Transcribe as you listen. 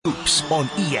Hoops on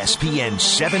ESPN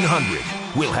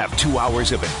 700. We'll have 2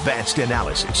 hours of advanced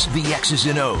analysis, the X's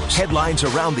and O's, headlines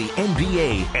around the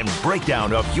NBA, and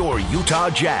breakdown of your Utah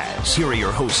Jazz. Here are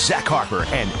your hosts, Zach Harper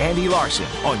and Andy Larsen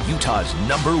on Utah's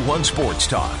 #1 sports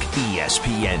talk,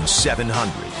 ESPN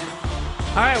 700.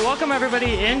 All right, welcome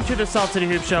everybody into the Salt City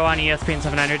Hoops Show on ESPN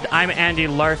 700. I'm Andy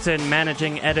Larsen,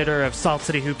 managing editor of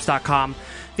SaltCityHoops.com,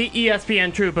 the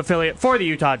ESPN Troop affiliate for the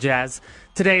Utah Jazz.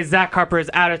 Today, Zach Harper is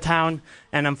out of town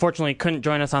and unfortunately couldn't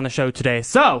join us on the show today.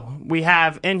 So we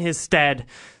have in his stead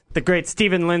the great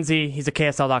Stephen Lindsey. He's a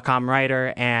KSL.com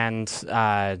writer and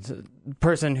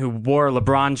person who wore a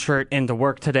LeBron shirt into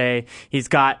work today. He's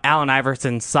got Allen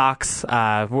Iverson socks.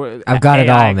 I've got it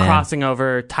all, man. Crossing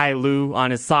over Ty Lue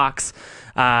on his socks.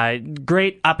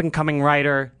 Great up-and-coming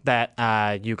writer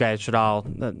that you guys should all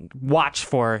watch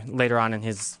for later on in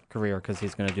his career because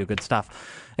he's going to do good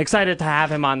stuff. Excited to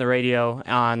have him on the radio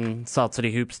on Salt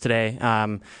City Hoops today.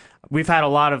 We've had a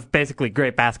lot of basically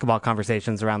great basketball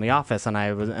conversations around the office, and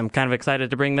I'm kind of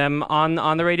excited to bring them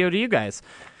on the radio to you guys.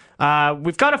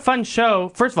 We've got a fun show.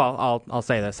 First of all, I'll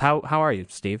say this. How are you,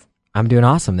 Steve? I'm doing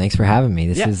awesome. Thanks for having me.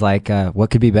 This is like, what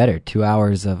could be better? 2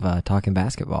 hours of talking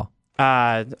basketball.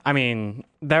 I mean,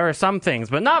 there are some things,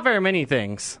 but not very many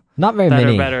things. Not very that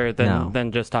many. are better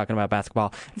than just talking about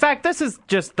basketball. In fact, this is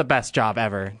just the best job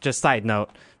ever. Just side note.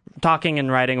 Talking and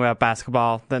writing about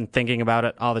basketball, then thinking about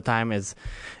it all the time is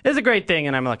a great thing,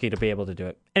 and I'm lucky to be able to do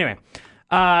it. Anyway,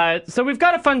 so we've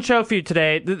got a fun show for you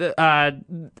today.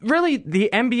 Really, the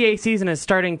NBA season is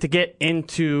starting to get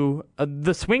into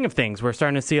the swing of things. We're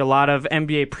starting to see a lot of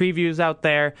NBA previews out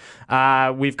there.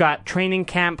 We've got training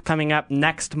camp coming up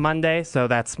next Monday, so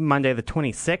that's Monday the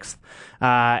 26th.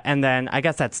 And then I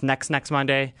guess that's next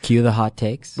Monday. Cue the hot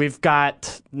takes. We've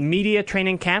got media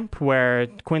training camp where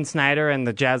Quinn Snyder and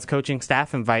the Jazz coaching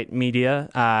staff invite media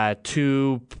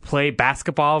to play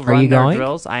basketball, run their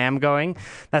drills. I am going.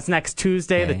 That's next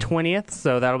Tuesday, the 20th,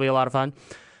 so that'll be a lot of fun.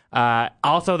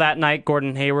 Also that night,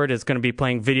 Gordon Hayward is going to be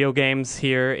playing video games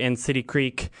here in City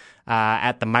Creek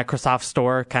at the Microsoft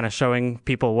store, kind of showing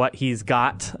people what he's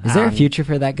got. Is there a future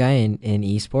for that guy in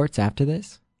esports after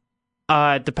this?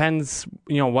 It depends,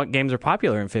 what games are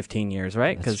popular in 15 years,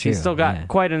 right? Because he's still got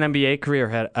quite an NBA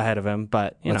career ahead of him.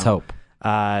 But let's hope.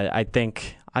 I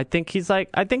think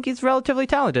he's relatively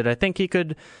talented. I think he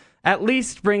could at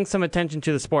least bring some attention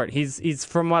to the sport. He's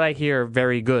from what I hear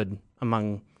very good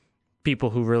among people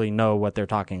who really know what they're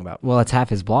talking about. Well, it's half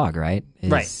his blog, right?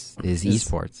 Is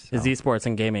esports. Is esports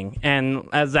and gaming. And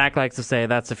as Zach likes to say,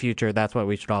 that's the future. That's what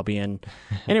we should all be in.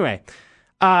 Anyway,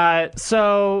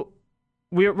 so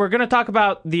we're going to talk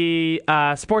about the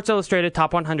Sports Illustrated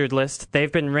Top 100 list.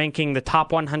 They've been ranking the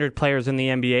top 100 players in the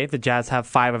NBA. The Jazz have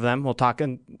 5 of them. We'll talk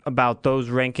about those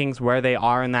rankings, where they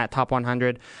are in that top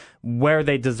 100, where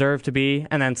they deserve to be,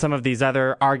 and then some of these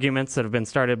other arguments that have been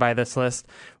started by this list.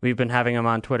 We've been having them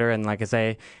on Twitter and, like I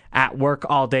say, at work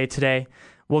all day today.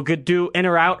 We'll do in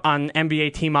or out on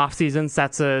NBA team off-seasons.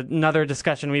 That's another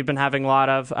discussion we've been having a lot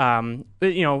of.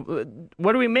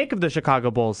 What do we make of the Chicago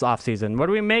Bulls off-season? What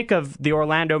do we make of the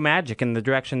Orlando Magic and the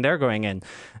direction they're going in?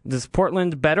 Is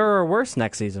Portland better or worse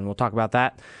next season? We'll talk about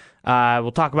that.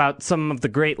 We'll talk about some of the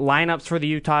great lineups for the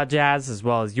Utah Jazz, as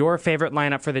well as your favorite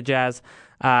lineup for the Jazz.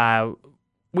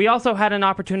 We also had an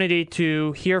opportunity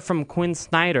to hear from Quinn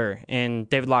Snyder in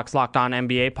David Locke's Locked On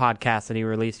NBA podcast that he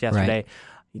released yesterday. Right.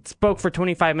 He spoke for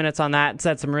 25 minutes on that,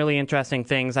 said some really interesting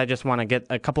things. I just want to get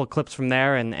a couple of clips from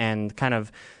there and kind of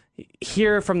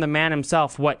hear from the man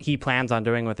himself what he plans on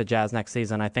doing with the Jazz next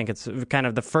season. I think it's kind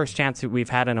of the first chance that we've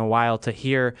had in a while to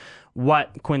hear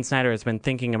what Quinn Snyder has been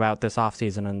thinking about this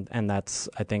offseason, and that's,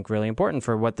 I think, really important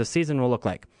for what the season will look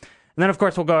like. And then, of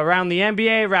course, we'll go around the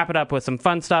NBA, wrap it up with some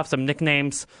fun stuff, some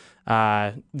nicknames.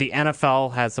 The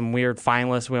NFL has some weird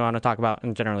finalists we want to talk about,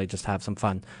 and generally just have some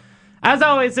fun. As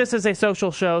always, this is a social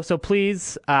show, so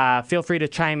please feel free to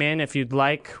chime in if you'd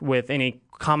like with any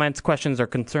comments, questions, or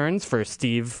concerns for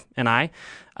Steve and I.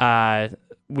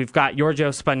 We've got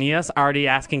Georgios Spanias already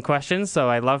asking questions, so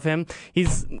I love him.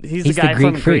 He's the guy Greek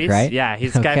from freak, Greece, right? Yeah,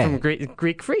 he's the guy from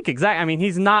Greek freak. Exactly. I mean,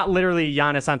 he's not literally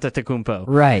Giannis Antetokounmpo.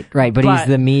 Right. But he's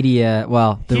the media,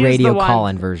 the radio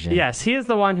call-in version. Yes, he is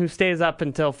the one who stays up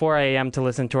until 4 a.m. to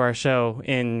listen to our show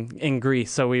in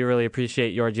Greece. So we really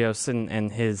appreciate Georgios and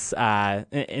his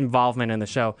involvement in the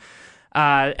show.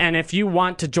 And if you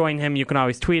want to join him, you can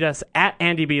always tweet us at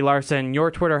Andy B. Larsen. Your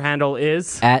Twitter handle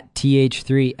is at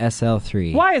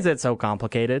TH3SL3. Why is it so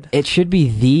complicated? It should be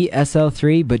the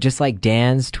SL3, but just like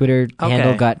Dan's Twitter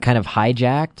handle got kind of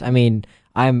hijacked. I mean,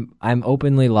 I'm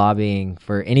openly lobbying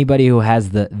for anybody who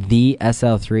has the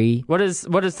SL3. What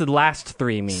does the last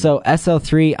 3 mean? So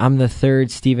SL3, I'm the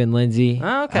third Stephen Lindsey.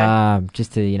 Oh, okay.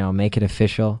 Just to make it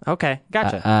official. Okay,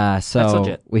 gotcha. So That's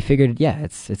legit. we figured,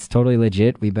 it's totally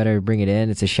legit. We better bring it in.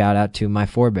 It's a shout out to my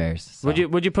forebears. So.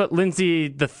 Would you put Lindsey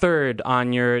the third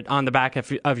on the back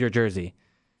of your jersey?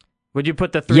 Would you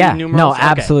put the 3 numerals? No, Okay.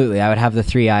 absolutely. I would have the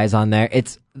 3 eyes on there.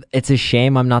 It's a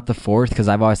shame I'm not the 4th because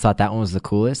I've always thought that one was the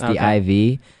coolest, the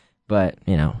IV. But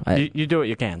you do what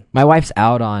you can. My wife's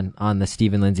out on the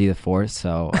Stephen Lindsey the 4th,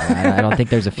 so I don't think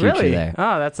there's a future really? there.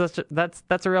 Oh,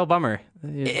 that's a real bummer.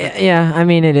 Yeah, I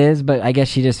mean it is, but I guess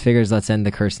she just figures let's end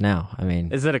the curse now. I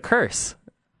mean, is it a curse?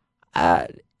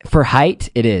 For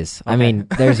height, it is. Okay. I mean,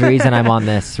 there's a reason I'm on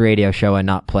this radio show and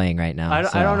not playing right now. I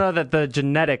don't know that the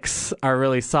genetics are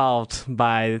really solved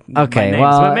by okay. names,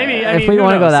 Well, but maybe if we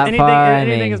want to go that far,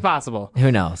 anything is possible.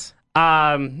 Who knows?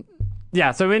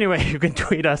 Yeah. So anyway, you can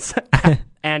tweet us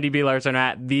Andy B. Larsen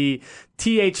at the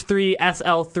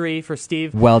TH3SL3 for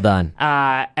Steve. Well done.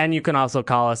 And you can also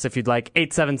call us if you'd like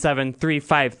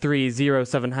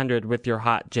 877-353-0700 with your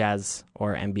hot Jazz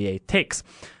or NBA takes.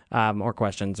 Or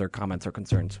questions or comments or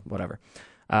concerns, whatever.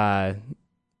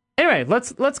 Anyway,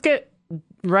 let's get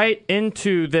right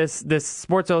into this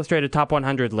Sports Illustrated Top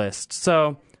 100 list.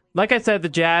 So, like I said, the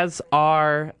Jazz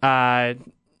are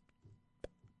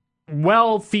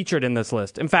well featured in this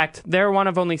list. In fact, they're one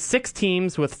of only 6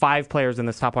 teams with 5 players in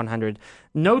this top 100.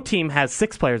 No team has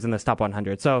 6 players in this top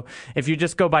 100. So, if you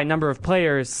just go by number of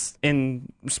players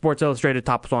in Sports Illustrated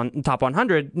top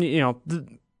 100,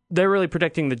 they're really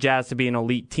predicting the Jazz to be an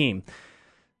elite team.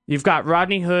 You've got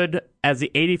Rodney Hood as the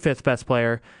 85th best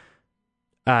player.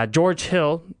 George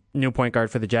Hill, new point guard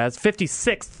for the Jazz,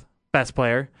 56th best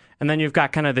player. And then you've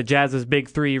got kind of the Jazz's big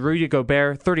 3, Rudy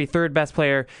Gobert, 33rd best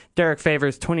player. Derek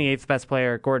Favors, 28th best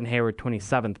player. Gordon Hayward,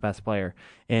 27th best player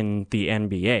in the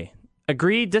NBA.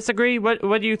 Agree, disagree? What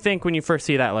do you think when you first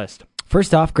see that list?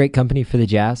 First off, great company for the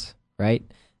Jazz, right?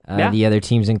 Yeah. The other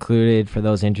teams included, for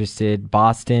those interested,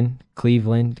 Boston,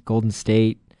 Cleveland, Golden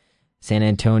State, San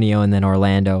Antonio, and then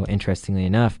Orlando, interestingly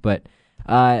enough. But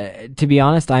to be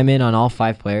honest, I'm in on all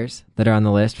 5 players that are on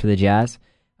the list for the Jazz.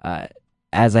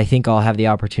 As I think I'll have the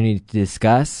opportunity to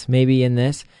discuss maybe in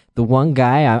this, the one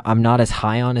guy I'm not as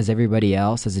high on as everybody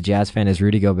else as a Jazz fan is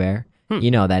Rudy Gobert.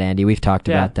 You know that, Andy. We've talked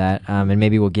about that, and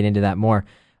maybe we'll get into that more.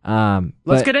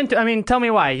 Let's get into. Tell me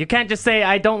why. You can't just say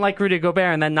I don't like Rudy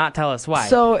Gobert and then not tell us why.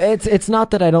 So it's not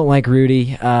that I don't like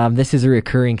Rudy. This is a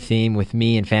recurring theme with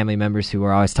me and family members who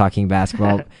are always talking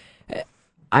basketball.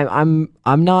 I'm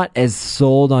not as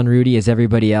sold on Rudy as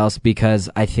everybody else because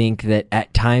I think that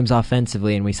at times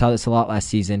offensively, and we saw this a lot last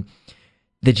season,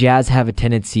 the Jazz have a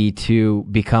tendency to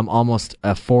become almost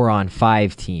a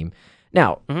 4-on-5 team.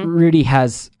 Now, Rudy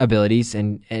has abilities,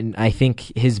 and I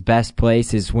think his best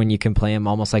place is when you can play him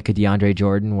almost like a DeAndre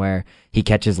Jordan, where he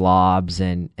catches lobs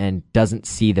and doesn't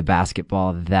see the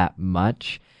basketball that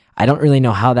much. I don't really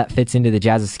know how that fits into the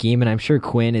Jazz's scheme, and I'm sure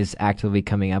Quinn is actively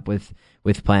coming up with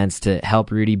plans to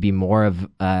help Rudy be more of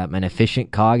an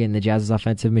efficient cog in the Jazz's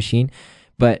offensive machine.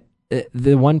 But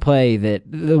the one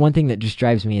thing that just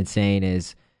drives me insane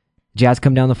is Jazz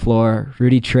come down the floor,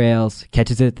 Rudy trails,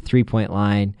 catches it at the 3-point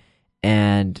line,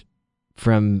 and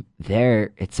from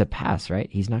there, it's a pass, right?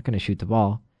 He's not going to shoot the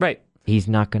ball. Right. He's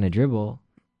not going to dribble.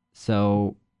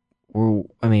 So,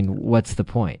 what's the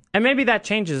point? And maybe that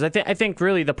changes. I think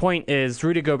really the point is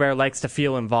Rudy Gobert likes to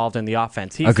feel involved in the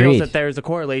offense. He Agreed. feels that there's a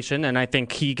correlation, and I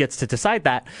think he gets to decide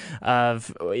that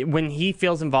of when he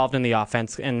feels involved in the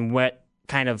offense and what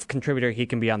kind of contributor he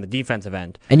can be on the defensive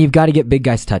end. And you've got to get big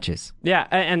guys touches. Yeah,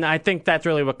 and I think that's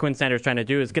really what Quinn Snyder's trying to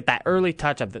do is get that early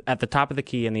touch at the top of the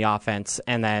key in the offense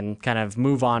and then kind of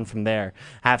move on from there.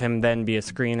 Have him then be a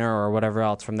screener or whatever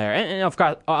else from there. And of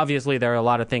course, obviously, there are a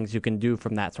lot of things you can do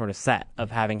from that sort of set of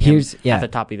having him at the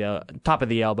top of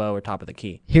the elbow or top of the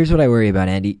key. Here's what I worry about,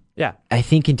 Andy. Yeah. I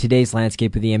think in today's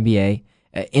landscape of the NBA,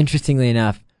 interestingly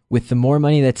enough, with the more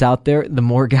money that's out there, the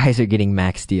more guys are getting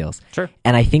max deals. Sure.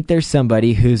 And I think there's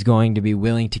somebody who's going to be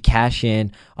willing to cash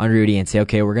in on Rudy and say,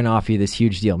 okay, we're going to offer you this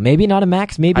huge deal. Maybe not a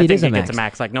max, maybe it is a max. I think he gets a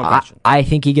max, like no question. I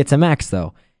think he gets a max,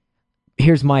 though.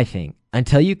 Here's my thing.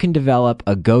 Until you can develop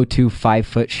a go-to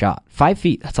 5-foot shot, 5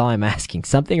 feet, that's all I'm asking,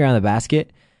 something around the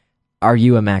basket, are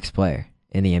you a max player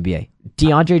in the NBA?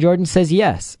 DeAndre Jordan says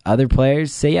yes. Other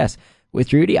players say yes.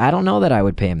 With Rudy, I don't know that I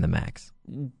would pay him the max.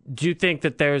 Do you think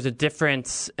that there's a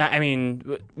difference? I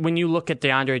mean, when you look at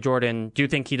DeAndre Jordan, do you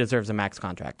think he deserves a max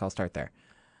contract? I'll start there.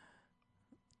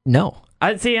 No.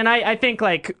 I think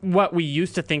like what we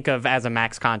used to think of as a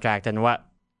max contract and what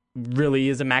really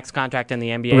is a max contract in the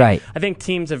NBA. Right. I think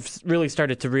teams have really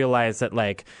started to realize that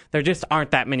like there just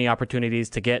aren't that many opportunities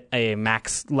to get a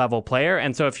max level player,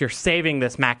 and so if you're saving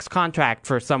this max contract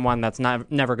for someone that's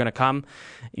never going to come,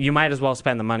 you might as well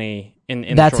spend the money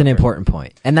in That's the an short term. important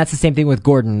point. And that's the same thing with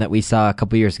Gordon that we saw a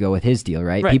couple years ago with his deal,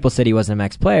 right? Right. People said he wasn't a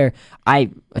max player. I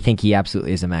think he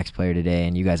absolutely is a max player today,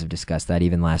 and you guys have discussed that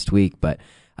even last week, but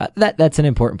that's an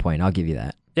important point. I'll give you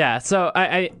that. Yeah, so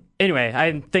anyway,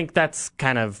 I think that's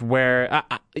kind of where...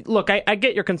 look, I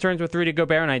get your concerns with Rudy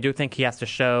Gobert, and I do think he has to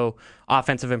show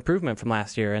offensive improvement from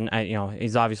last year. And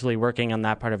he's obviously working on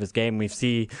that part of his game. We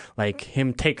see like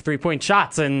him take 3-point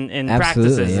shots in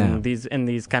practices, yeah. and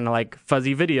these kind of like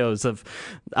fuzzy videos of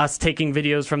us taking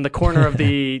videos from the corner of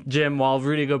the gym while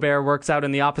Rudy Gobert works out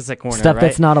in the opposite corner. Stuff right?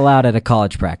 that's not allowed at a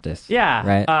college practice. Yeah,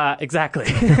 right. Exactly.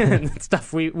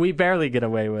 Stuff we barely get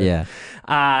away with. Yeah.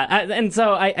 And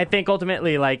so I think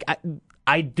ultimately, like,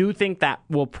 I do think that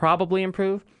will probably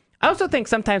improve. I also think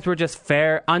sometimes we're just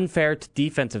unfair to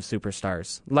defensive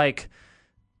superstars. Like,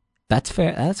 That's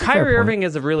fair. That's a fair Kyrie point. Irving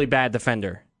is a really bad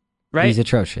defender, right? He's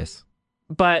atrocious.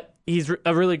 But he's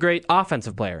a really great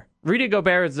offensive player. Rudy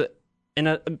Gobert is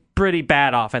a pretty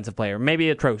bad offensive player. Maybe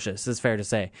atrocious is fair to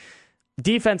say.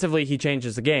 Defensively, he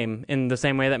changes the game in the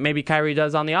same way that maybe Kyrie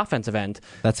does on the offensive end.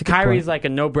 That's a good Kyrie's point. like a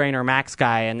no-brainer max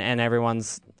guy, and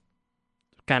everyone's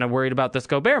kind of worried about this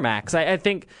Gobert max. I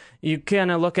think you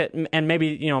kind of look at, and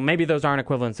maybe those aren't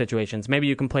equivalent situations. Maybe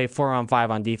you can play 4-on-5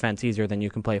 on defense easier than you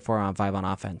can play 4-on-5 on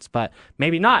offense, but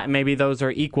maybe not. Maybe those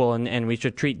are equal, and we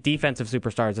should treat defensive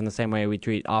superstars in the same way we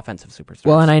treat offensive superstars.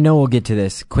 Well, and I know we'll get to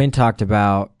this. Quinn talked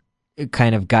about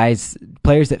kind of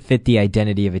players that fit the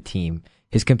identity of a team.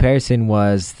 His comparison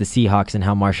was the Seahawks and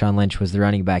how Marshawn Lynch was the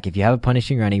running back. If you have a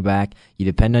punishing running back, you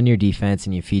depend on your defense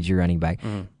and you feed your running back.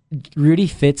 Rudy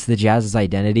fits the Jazz's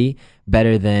identity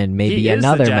better than maybe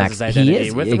another max. Identity. He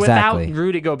is exactly. Without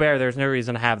Rudy Gobert, there's no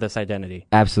reason to have this identity.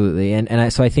 Absolutely,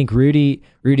 so I think Rudy,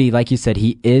 like you said,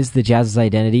 he is the Jazz's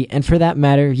identity, and for that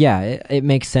matter, yeah, it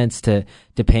makes sense to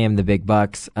pay him the big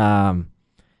bucks.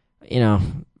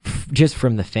 Just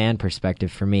from the fan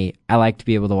perspective, for me, I like to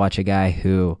be able to watch a guy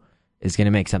who is going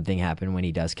to make something happen when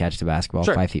he does catch the basketball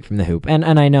 5 feet from the hoop. And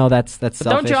I know that's but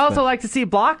selfish. Don't you also like to see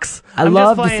blocks? I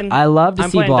love to see I'm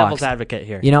playing blocks. devil's advocate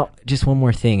here. Just one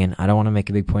more thing, and I don't want to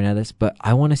make a big point out of this, but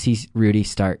I want to see Rudy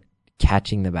start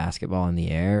catching the basketball in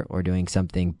the air or doing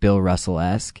something Bill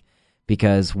Russell-esque,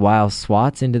 because while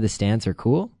swats into the stands are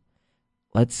cool,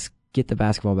 let's get the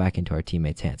basketball back into our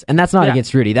teammates' hands. And that's not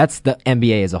against Rudy. That's the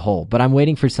NBA as a whole. But I'm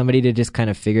waiting for somebody to just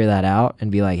kind of figure that out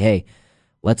and be like, hey,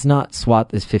 let's not swat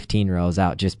this 15 rows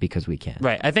out just because we can.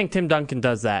 Right. I think Tim Duncan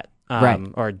does that,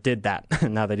 or did that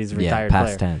now that he's a retired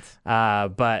past player. tense.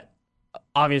 But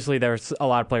obviously there's a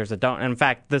lot of players that don't. And in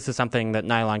fact, this is something that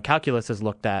Nylon Calculus has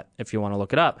looked at, if you want to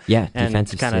look it up. Yeah, and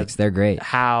defensive sticks, they're great.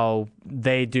 How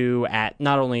they do at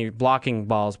not only blocking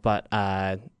balls, but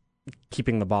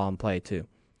keeping the ball in play too.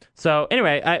 So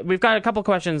anyway, we've got a couple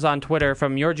questions on Twitter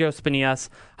from Giorgio Spinias.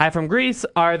 Hi from Greece.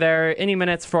 Are there any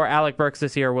minutes for Alec Burks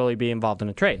this year? Will he be involved in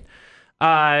a trade?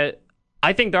 I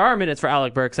think there are minutes for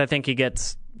Alec Burks. I think he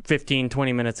gets 15,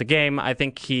 20 minutes a game. I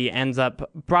think he ends up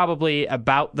probably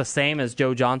about the same as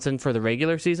Joe Johnson for the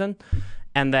regular season.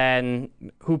 And then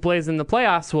who plays in the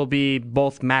playoffs will be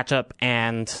both matchup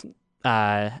and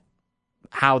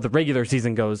how the regular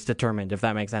season goes determined, if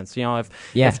that makes sense.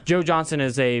 If Joe Johnson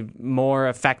is a more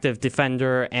effective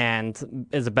defender and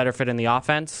is a better fit in the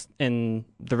offense in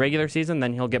the regular season,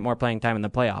 then he'll get more playing time in the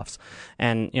playoffs.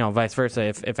 And, vice versa.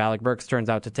 If Alec Burks turns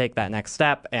out to take that next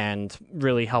step and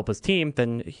really help his team,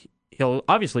 then he'll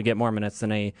obviously get more minutes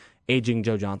than a aging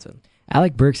Joe Johnson.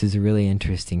 Alec Burks is a really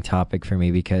interesting topic for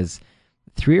me because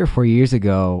 3 or 4 years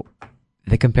ago,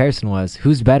 the comparison was,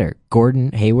 who's better,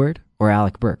 Gordon Hayward or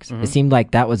Alec Burks? It seemed like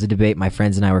that was a debate my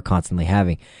friends and I were constantly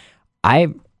having.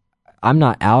 I'm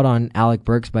not out on Alec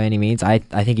Burks by any means. I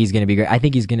think he's going to be great. I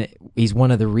think he's one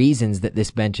of the reasons that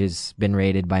this bench has been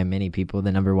rated by many people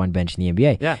the number one bench in the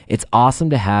NBA. Yeah. It's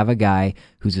awesome to have a guy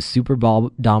who's a super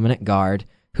ball dominant guard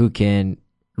who can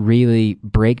really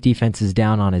break defenses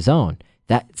down on his own.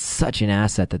 That's such an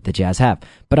asset that the Jazz have.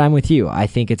 But I'm with you. I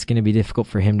think it's going to be difficult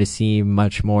for him to see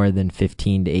much more than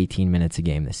 15 to 18 minutes a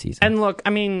game this season. And look,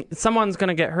 someone's going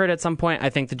to get hurt at some point. I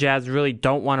think the Jazz really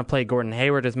don't want to play Gordon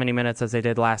Hayward as many minutes as they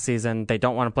did last season. They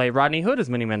don't want to play Rodney Hood as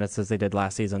many minutes as they did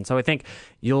last season. So I think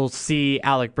you'll see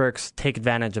Alec Burks take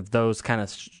advantage of those kind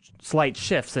of slight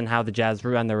shifts in how the Jazz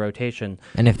run their rotation.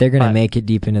 And if they're going to make it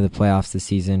deep into the playoffs this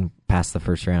season, past the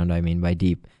first round, by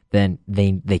deep, then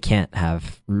they can't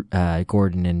have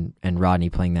Gordon and Rodney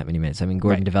playing that many minutes.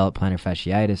 Gordon developed plantar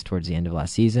fasciitis towards the end of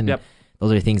last season. Yep.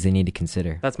 those are things they need to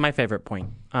consider. That's my favorite point.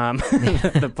 Gordon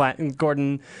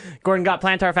got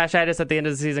plantar fasciitis at the end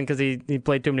of the season because he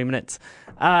played too many minutes.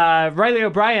 Riley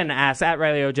O'Brien asks, at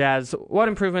Riley O'Jazz, what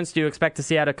improvements do you expect to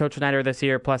see out of Coach Snyder this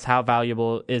year? Plus, how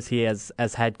valuable is he as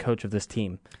head coach of this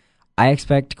team? I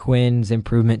expect Quinn's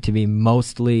improvement to be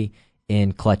mostly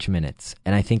in clutch minutes.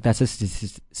 And I think that's a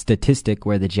statistic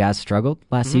where the Jazz struggled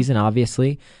last season,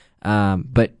 obviously.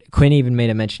 But Quinn even made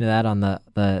a mention of that on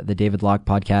the David Locke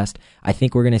podcast. I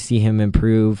think we're going to see him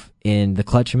improve in the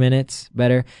clutch minutes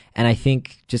better. And I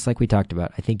think, just like we talked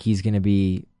about, I think he's going to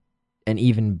be an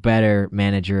even better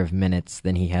manager of minutes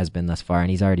than he has been thus far. And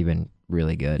he's already been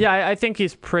really good. Yeah, I think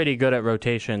he's pretty good at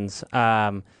rotations.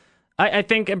 I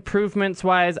think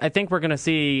improvements-wise, I think we're going to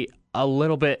see a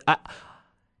little bit...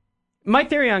 My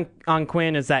theory on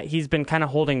Quinn is that he's been kind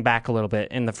of holding back a little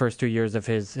bit in the first 2 years of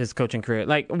his coaching career.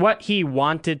 Like, what he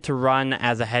wanted to run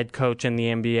as a head coach in the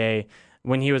NBA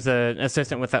when he was an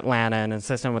assistant with Atlanta, an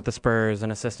assistant with the Spurs,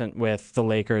 an assistant with the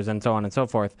Lakers, and so on and so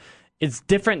forth, is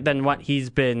different than what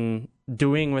he's been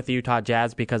doing with the Utah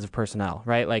Jazz because of personnel,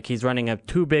 right? Like, he's running a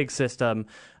too-big system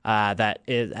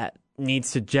that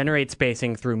needs to generate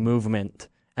spacing through movement.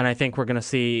 And I think we're going to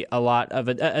see a lot of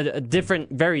a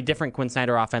different, very different Quinn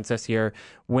Snyder offense this year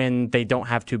when they don't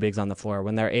have two bigs on the floor,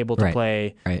 when they're able to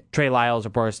play Trey Lyles or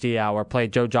Boris Diaw or play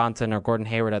Joe Johnson or Gordon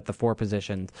Hayward at the 4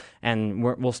 positions. And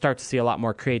we'll start to see a lot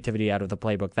more creativity out of the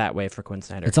playbook that way for Quinn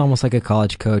Snyder. It's almost like a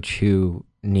college coach who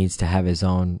needs to have his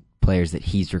own players that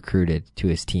he's recruited to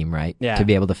his team, right? Yeah. To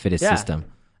be able to fit his system.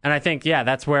 And I think,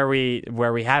 that's where we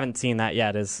haven't seen that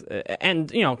yet is,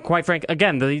 and quite frank,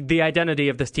 again, the identity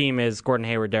of this team is Gordon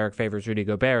Hayward, Derek Favors, Rudy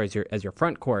Gobert as your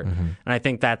front court, and I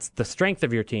think that's the strength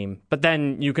of your team. But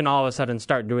then you can all of a sudden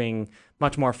start doing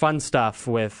much more fun stuff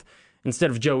with, instead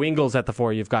of Joe Ingles at the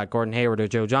 4, you've got Gordon Hayward or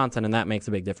Joe Johnson, and that makes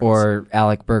a big difference. Or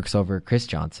Alec Burks over Chris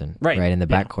Johnson, right in the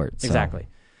backcourt. So. Exactly.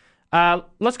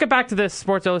 Let's get back to this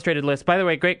Sports Illustrated list. By the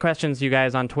way, great questions, you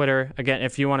guys, on Twitter. Again,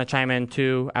 if you want to chime in,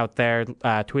 too, out there,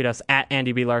 tweet us at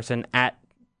Andy B. Larsen, at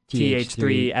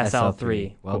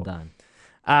TH3SL3. Well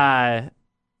done.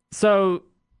 So,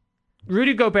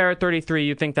 Rudy Gobert at 33,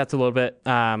 you think that's a little bit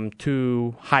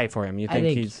too high for him? You think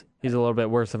he's a little bit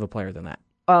worse of a player than that?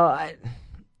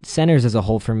 Centers as a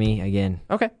whole for me, again.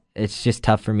 Okay. It's just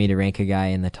tough for me to rank a guy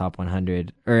in the top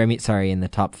 100, in the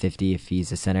top 50 if he's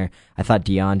a center. I thought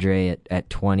DeAndre at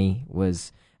 20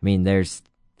 was, there's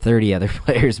 30 other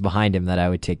players behind him that I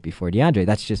would take before DeAndre.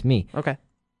 That's just me. Okay.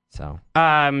 So,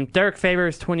 Derek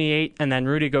Favors 28, and then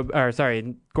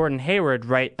Gordon Hayward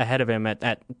right ahead of him at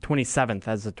 27th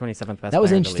as the 27th best. That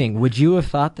was player interesting. Would you have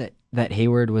thought that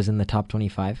Hayward was in the top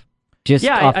 25?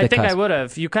 I think I would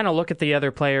have. You kind of look at the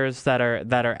other players that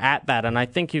are at that, and I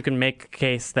think you can make a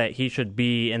case that he should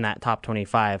be in that top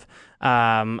 25.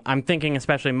 I'm thinking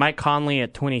especially Mike Conley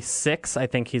at 26. I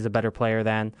think he's a better player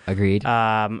than. Agreed.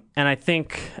 And I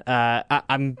think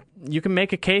you can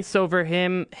make a case over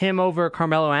him over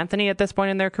Carmelo Anthony at this point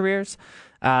in their careers.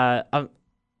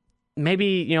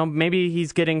 Maybe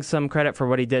he's getting some credit for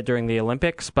what he did during the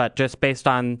Olympics, but just based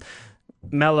on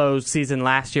Melo's season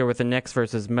last year with the Knicks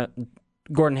versus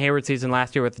Gordon Hayward's season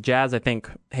last year with the Jazz, I think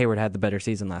Hayward had the better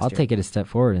season last year. I'll take it a step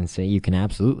forward and say you can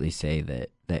absolutely say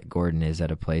that Gordon is at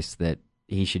a place that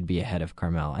he should be ahead of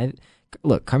Carmelo.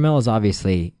 Look, Carmelo's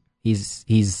obviously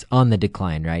he's on the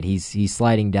decline, right? He's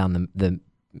sliding down the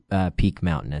peak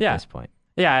mountain at this point.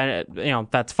 Yeah,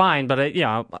 that's fine, but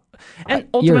and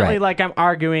ultimately, right. I'm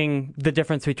arguing the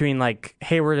difference between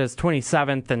Hayward as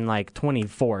 27th and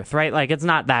 24th, right? It's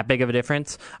not that big of a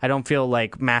difference. I don't feel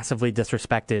massively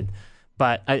disrespected,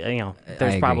 but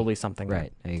there's probably something there.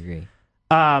 Right, I agree.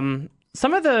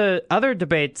 Some of the other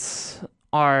debates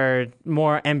are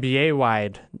more NBA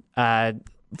wide.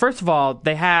 First of all,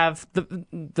 they have the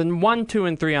 1, 2,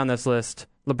 and 3 on this list.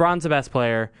 LeBron's the best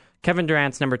player. Kevin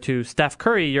Durant's number 2. Steph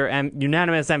Curry, your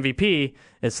unanimous MVP,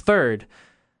 is 3rd.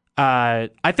 I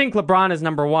think LeBron is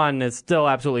number 1 is still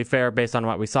absolutely fair based on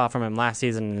what we saw from him last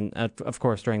season and, of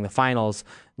course, during the finals,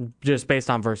 just based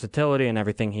on versatility and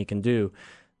everything he can do.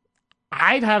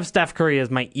 I'd have Steph Curry as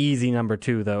my easy number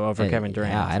 2, though, over Kevin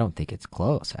Durant. Yeah, I don't think it's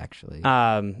close, actually.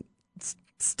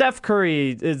 Steph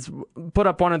Curry put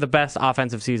up one of the best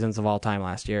offensive seasons of all time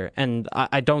last year, and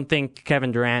I don't think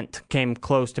Kevin Durant came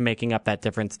close to making up that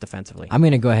difference defensively. I'm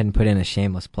going to go ahead and put in a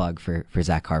shameless plug for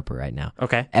Zach Harper right now.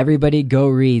 Okay. Everybody go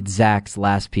read Zach's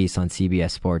last piece on CBS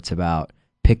Sports about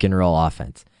pick-and-roll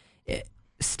offense.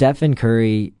 Stephen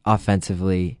Curry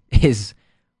offensively is...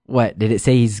 What did it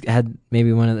say? He's had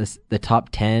maybe one of the top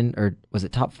 10, or was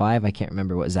it top 5? I can't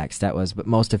remember what Zach's stat was, but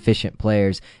most efficient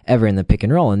players ever in the pick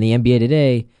and roll. And the NBA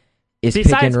today is pick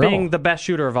and roll. Besides being the best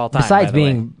shooter of all time. Besides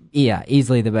being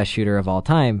easily the best shooter of all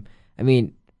time. I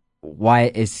mean,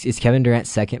 why is Kevin Durant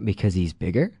second because he's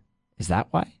bigger? Is that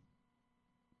why?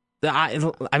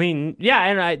 I mean, yeah,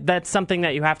 and that's something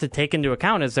that you have to take into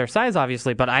account is their size,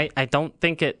 obviously, but I don't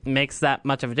think it makes that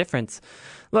much of a difference.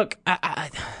 Look, to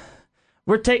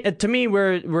me,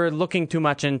 we're looking too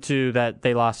much into that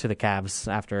they lost to the Cavs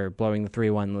after blowing the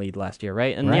 3-1 lead last year,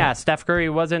 right? And yeah, Steph Curry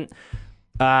wasn't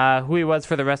who he was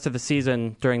for the rest of the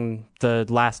season during the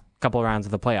last couple of rounds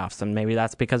of the playoffs, and maybe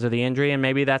that's because of the injury, and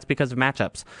maybe that's because of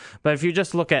matchups. But if you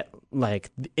just look at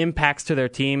like the impacts to their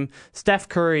team, Steph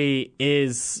Curry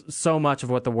is so much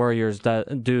of what the Warriors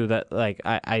do that like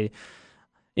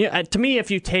to me,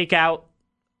 if you take out,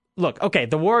 look, okay,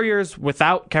 the Warriors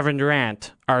without Kevin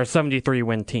Durant are a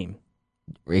 73-win team.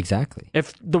 Exactly.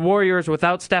 If the Warriors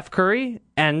without Steph Curry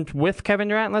and with Kevin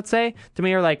Durant, let's say, to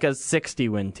me are like a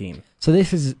 60-win team. So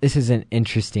this is an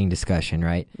interesting discussion,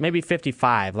 right? Maybe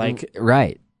 55,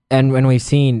 right. And when we've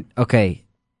seen, okay,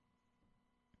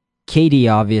 KD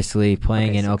obviously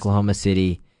playing in Oklahoma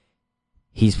City,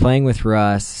 he's playing with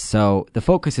Russ, so the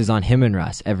focus is on him and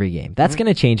Russ every game. That's going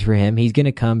to change for him. He's going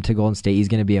to come to Golden State. He's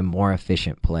going to be a more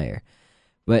efficient player.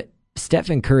 But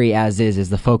Stephen Curry, as is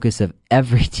the focus of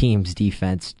every team's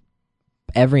defense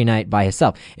every night by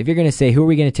himself. If you're going to say, who are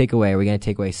we going to take away? Are we going to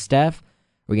take away Steph?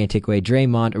 Are we going to take away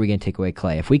Draymond? Or are we going to take away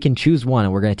Clay? If we can choose one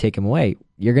and we're going to take him away,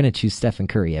 you're going to choose Stephen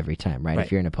Curry every time, right?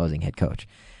 If you're an opposing head coach.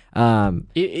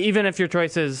 Even if your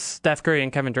choice is Steph Curry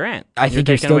and Kevin Durant. I think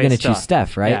you're still going to choose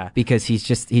Steph, right? Yeah. Because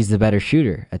he's the better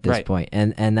shooter at this point.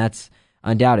 And that's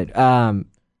undoubted.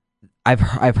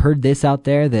 I've heard this out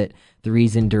there that the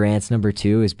reason Durant's number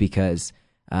 2 is because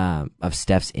of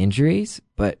Steph's injuries,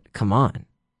 but come on.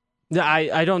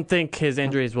 I don't think his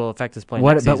injuries will affect his play.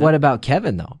 But what about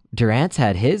Kevin though? Durant's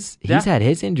had his had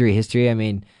his injury history. I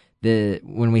mean,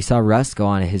 when we saw Russ go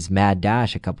on his mad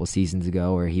dash a couple seasons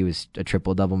ago where he was a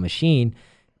triple-double machine,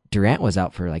 Durant was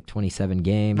out for like 27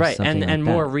 games. Right, and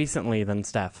more recently than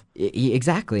Steph.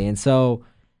 Exactly. And so,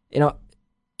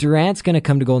 Durant's going to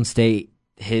come to Golden State.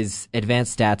 His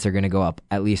advanced stats are going to go up,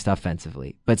 at least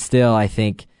offensively. But still, I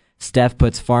think Steph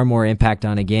puts far more impact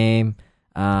on a game.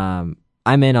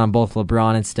 I'm in on both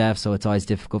LeBron and Steph, so it's always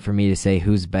difficult for me to say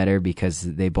who's better because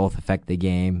they both affect the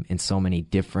game in so many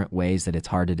different ways that it's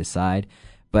hard to decide.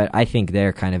 But I think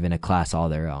they're kind of in a class all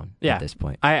their own at this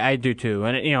point. I do too.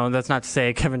 And, that's not to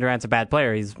say Kevin Durant's a bad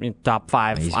player. He's top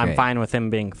 5. I'm fine with him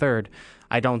being third.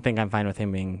 I don't think I'm fine with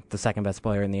him being the second best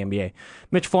player in the NBA.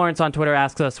 Mitch Florence on Twitter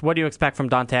asks us, what do you expect from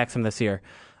Dante Exum this year?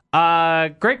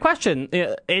 Great question.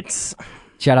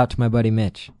 Shout out to my buddy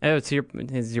Mitch. Oh,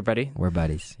 he's your buddy? We're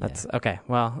buddies. That's okay.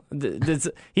 Well,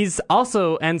 he's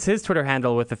also ends his Twitter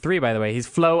handle with a 3, by the way. He's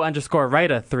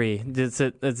flow_Rida3. Is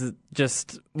it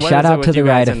just shout out to the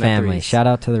Rida family. Shout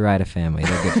out to the Rida family.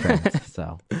 They're good friends.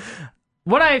 So,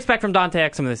 what I expect from Dante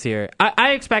Exum this year,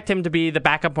 I expect him to be the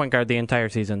backup point guard the entire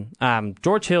season.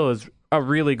 George Hill is a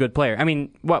really good player. I mean,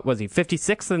 what was he?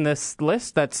 56th in this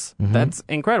list. That's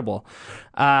incredible.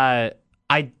 I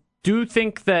do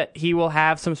think that he will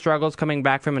have some struggles coming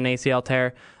back from an ACL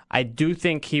tear. I do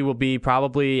think he will be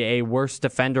probably a worse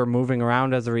defender moving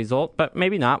around as a result, but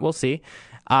maybe not. We'll see.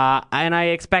 And I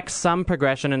expect some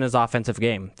progression in his offensive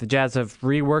game. The Jazz have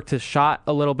reworked his shot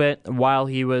a little bit while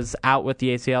he was out with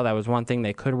the ACL. That was one thing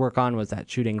they could work on, was that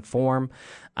shooting form.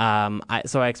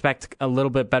 So I expect a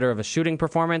little bit better of a shooting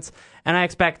performance, and I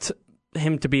expect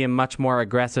him to be a much more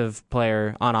aggressive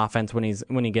player on offense when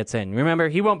he gets in. Remember,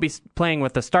 he won't be playing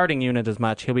with the starting unit as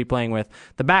much. He'll be playing with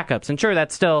the backups. And sure,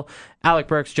 that's still Alec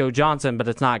Burks, Joe Johnson, but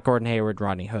it's not Gordon Hayward,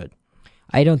 Rodney Hood.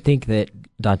 I don't think that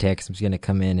Dante Exum's going to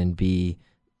come in and be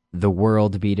the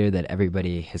world beater that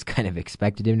everybody has kind of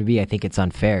expected him to be. I think it's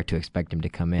unfair to expect him to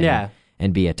come in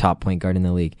and be a top point guard in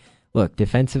the league. Look,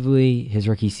 defensively, his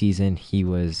rookie season, he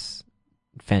was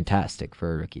fantastic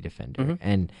for a rookie defender.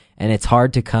 And it's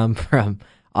hard to come from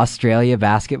Australia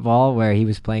basketball, where he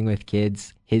was playing with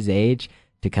kids his age,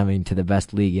 to coming to the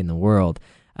best league in the world.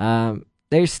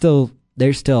 There's still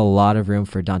a lot of room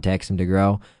for Dante Exum to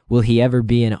grow. Will he ever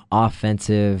be an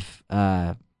offensive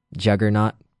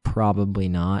juggernaut? Probably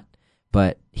not.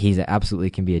 But he absolutely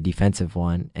can be a defensive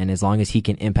one. And as long as he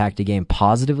can impact a game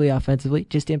positively offensively,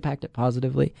 just impact it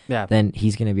positively, then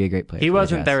he's going to be a great player. He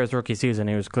wasn't there his rookie season.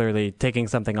 He was clearly taking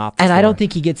something off the And floor. I don't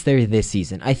think he gets there this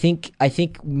season. I think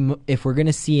if we're going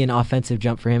to see an offensive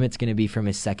jump for him, it's going to be from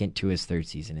his second to his third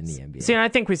season in the NBA. See, and I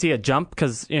think we see a jump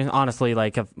because, honestly,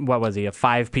 what was he, a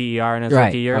 5 PER in his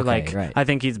rookie year? I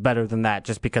think he's better than that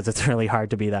just because it's really hard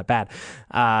to be that bad.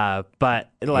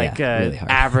 But really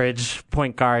average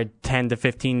point guard, 10 to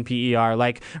 15 15 PER.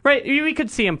 Like, right, we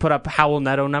could see him put up Howell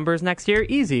Neto numbers next year,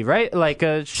 easy, right? Like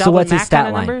So Sheldon what's his Mack stat kind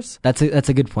of line? numbers. That's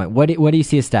a good point. What do you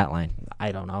see his stat line?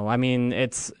 I don't know. I mean,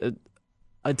 it's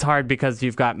hard because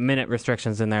you've got minute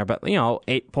restrictions in there, but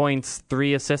 8 points,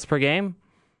 3 assists per game.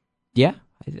 Yeah,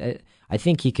 I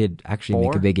think he could actually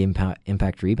make a big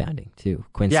impact rebounding too.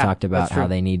 Quinn's talked about how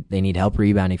they need help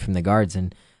rebounding from the guards,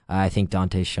 and I think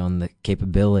Dante's shown the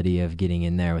capability of getting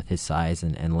in there with his size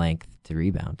and length to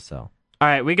rebound. So. All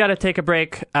right, we got to take a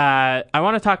break. I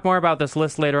want to talk more about this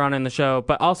list later on in the show,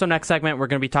 but also next segment we're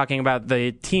going to be talking about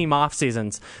the team off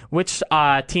seasons. Which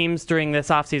teams during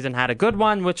this off season had a good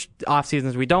one? Which off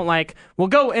seasons we don't like? We'll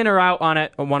go in or out on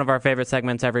it. One of our favorite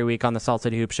segments every week on the Salt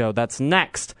City Hoop Show. That's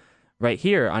next, right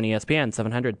here on ESPN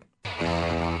 700.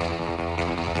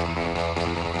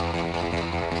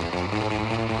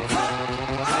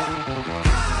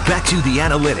 Back to the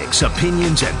analytics,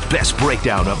 opinions, and best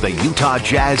breakdown of the Utah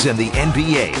Jazz and the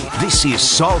NBA. This is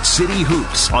Salt City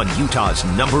Hoops on Utah's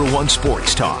 #1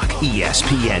 sports talk,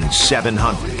 ESPN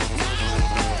 700.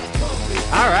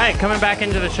 All right, coming back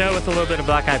into the show with a little bit of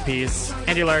Black Eyed Peas.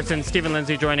 Andy Larsen, Stephen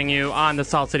Lindsey joining you on the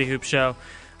Salt City Hoops Show.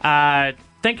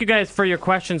 Thank you guys for your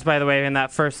questions, by the way, in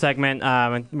that first segment.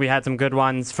 We had some good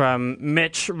ones from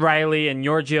Mitch, Riley, and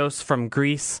Georgios from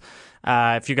Greece.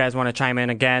 If you guys want to chime in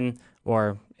again,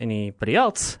 or anybody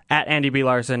else, at Andy B.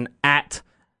 Larsen, at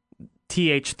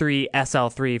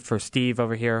TH3SL3 for Steve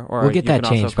over here. Or we'll get that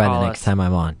changed by the next time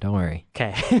I'm on. Don't worry.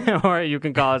 Okay. Or you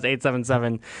can call us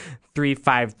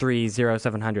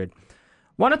 877-353-0700.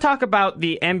 Want to talk about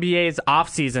the NBA's off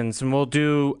seasons, and we'll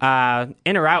do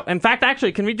in or out. In fact,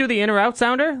 actually, can we do the in or out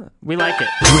sounder? We like it.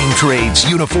 Dream trades,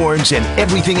 uniforms, and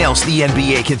everything else the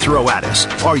NBA can throw at us.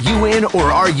 Are you in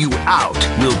or are you out?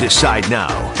 We'll decide now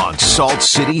on Salt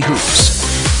City Hoops.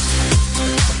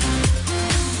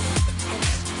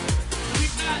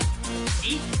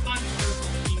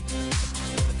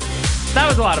 That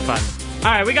was a lot of fun.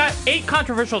 All right, we got 8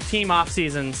 controversial team off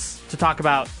seasons to talk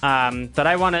about that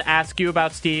I want to ask you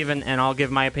about, Steve, and I'll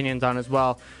give my opinions on as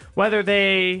well. Whether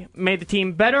they made the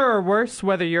team better or worse,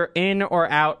 whether you're in or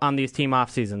out on these team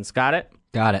off seasons. Got it?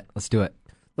 Got it. Let's do it.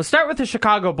 Let's start with the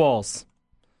Chicago Bulls.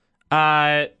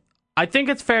 I think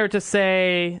it's fair to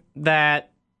say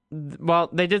that, well,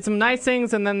 they did some nice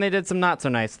things and then they did some not so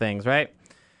nice things, right?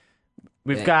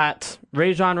 We've got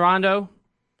Rajon Rondo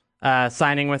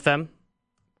signing with them.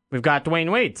 We've got Dwayne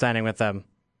Wade signing with them.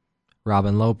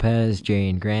 Robin Lopez,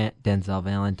 Jarian Grant, Denzel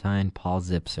Valentine, Paul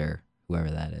Zipser, whoever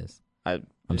that is. I'm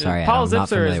sorry, Paul I'm not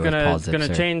Zipser is going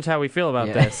to change how we feel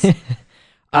about this.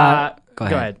 Go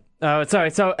ahead. Oh, sorry.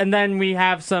 So, and then we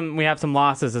have some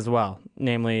losses as well,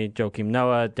 namely Joakim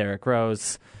Noah, Derrick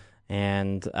Rose,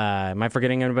 and am I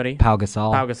forgetting anybody? Pau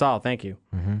Gasol. Pau Gasol. Thank you.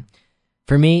 Mm-hmm.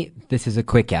 For me, this is a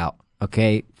quick out.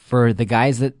 Okay, for the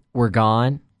guys that were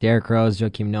gone, Derrick Rose,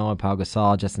 Joakim Noah, Pau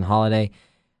Gasol, Justin Holiday,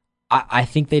 I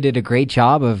think they did a great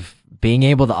job of being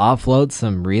able to offload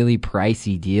some really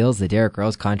pricey deals. The Derrick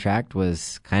Rose contract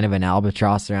was kind of an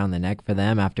albatross around the neck for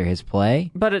them after his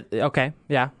play. But okay,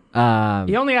 yeah.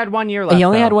 He only had 1 year left. He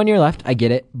only had 1 year left. I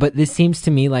get it. But this seems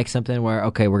to me like something where,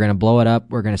 okay, we're going to blow it up.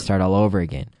 We're going to start all over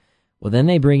again. Well, then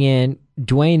they bring in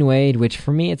Dwayne Wade, which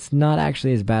for me, it's not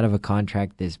actually as bad of a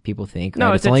contract as people think. No,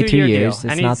 right? It's only 2 years. deal. It's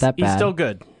and not that bad. He's still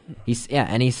good.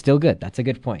 And he's still good. That's a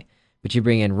good point. But you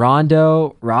bring in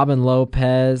Rondo, Robin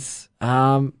Lopez.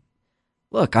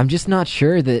 Look, I'm just not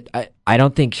sure that I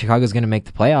don't think Chicago's going to make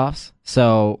the playoffs.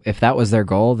 So if that was their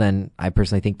goal, then I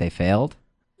personally think they failed.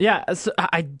 Yeah, so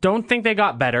I don't think they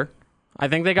got better. I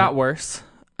think they got worse.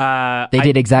 They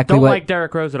did exactly I don't what... like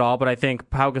Derrick Rose at all, but I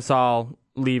think Pau Gasol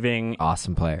leaving...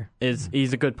 Awesome player.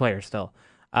 He's a good player still.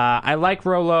 I like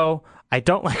Rolo. I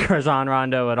don't like Rajon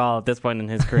Rondo at all at this point in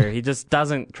his career. He just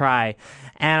doesn't try.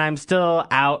 And I'm still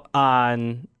out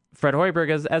on Fred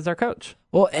Hoiberg as their coach.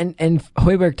 Well, and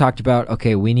Hoiberg talked about,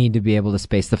 okay, we need to be able to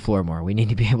space the floor more. We need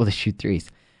to be able to shoot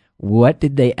threes. What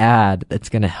did they add that's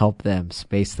going to help them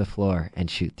space the floor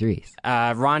and shoot threes?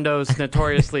 Rondo's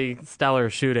notoriously stellar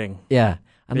shooting. Yeah.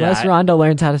 Unless Rondo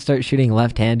learns how to start shooting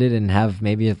left-handed and have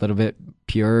maybe a little bit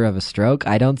purer of a stroke,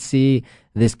 I don't see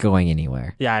this going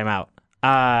anywhere. Yeah, I'm out.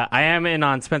 I am in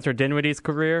on Spencer Dinwiddie's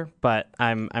career, but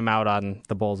I'm out on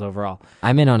the Bulls overall.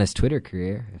 I'm in on his Twitter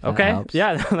career. If okay, that helps.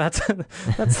 Yeah,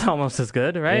 that's almost as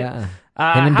good, right? Yeah.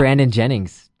 Him and Brandon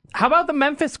Jennings. How about the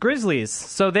Memphis Grizzlies?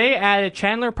 So they added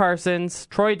Chandler Parsons,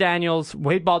 Troy Daniels,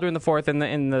 Wade Baldwin IV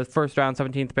in the first round,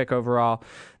 17th pick overall.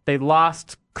 They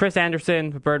lost Chris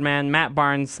Anderson, Birdman, Matt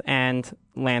Barnes, and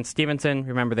Lance Stevenson.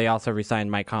 Remember, they also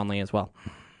re-signed Mike Conley as well.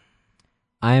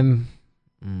 I'm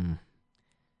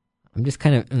just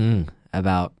kind of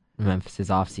about Memphis'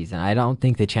 offseason. I don't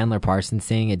think the Chandler Parsons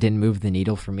thing, it didn't move the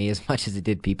needle for me as much as it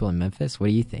did people in Memphis. What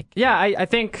do you think? Yeah, I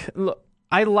think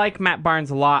I like Matt Barnes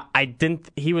a lot.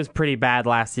 He was pretty bad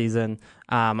last season.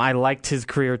 I liked his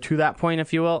career to that point,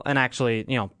 if you will. And actually,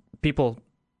 people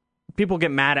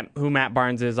get mad at who Matt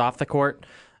Barnes is off the court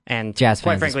and Jazz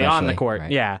quite fans frankly on the especially, court.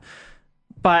 right? Yeah.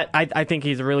 But I think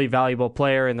he's a really valuable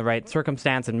player in the right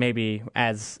circumstance, and maybe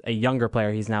as a younger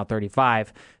player, he's now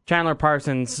 35. Chandler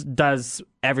Parsons does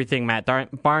everything Matt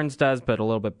Barnes does, but a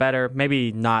little bit better.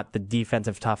 Maybe not the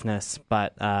defensive toughness,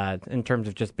 but in terms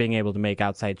of just being able to make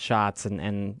outside shots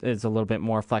and is a little bit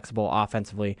more flexible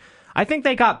offensively. I think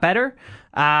they got better.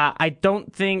 I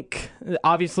don't think,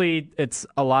 obviously, it's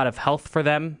a lot of health for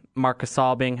them. Marc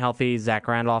Gasol being healthy, Zach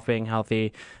Randolph being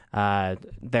healthy,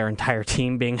 their entire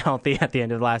team being healthy at the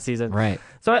end of the last season. Right.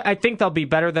 So I think they'll be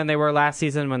better than they were last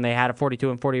season when they had a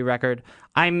 42-40 record.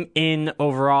 I'm in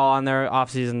overall on their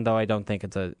offseason, though I don't think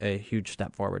it's a huge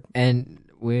step forward. And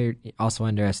we're also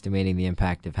underestimating the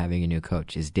impact of having a new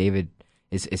coach. Is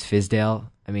Fizdale?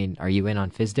 I mean, are you in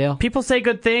on Fizdale? People say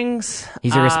good things.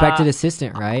 He's a respected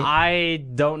assistant, right? I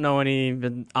don't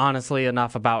know honestly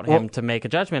enough about him to make a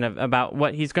judgment about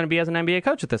what he's going to be as an NBA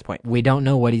coach at this point. We don't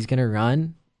know what he's going to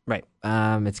run. Right.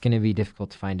 It's going to be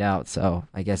difficult to find out, so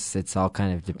I guess it's all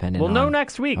kind of dependent on... We'll know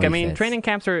next week. I mean, training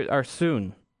camps are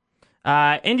soon.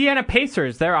 Indiana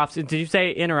Pacers, they're off. Did you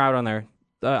say in or out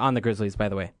on the Grizzlies, by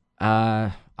the way?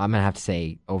 I'm going to have to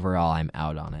say, overall, I'm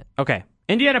out on it. Okay.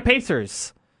 Indiana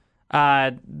Pacers.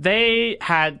 They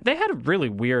had a really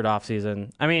weird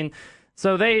offseason. I mean,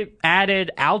 so they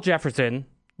added Al Jefferson,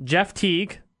 Jeff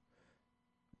Teague,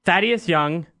 Thaddeus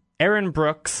Young, Aaron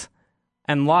Brooks,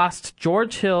 and lost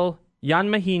George Hill, Jan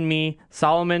Mahinmi,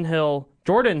 Solomon Hill,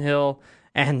 Jordan Hill,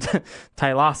 and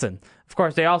Ty Lawson. Of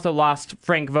course, they also lost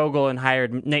Frank Vogel and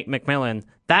hired Nate McMillan.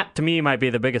 That, to me, might be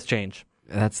the biggest change.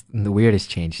 That's the weirdest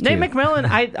change, too. Nate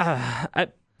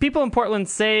McMillan, people in Portland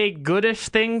say goodish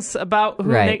things about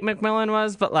who Nate McMillan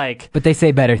was, but they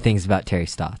say better things about Terry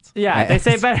Stotts. Yeah, they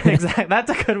say better. Exactly.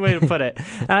 That's a good way to put it.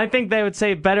 And I think they would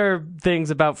say better things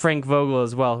about Frank Vogel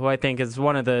as well, who I think is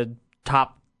one of the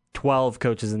top 12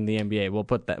 coaches in the NBA. We'll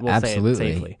Absolutely. Say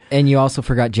it safely. And you also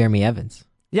forgot Jeremy Evans.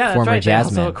 Yeah, that's former right. Jazzman.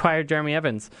 They also acquired Jeremy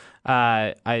Evans.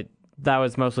 That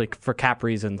was mostly for cap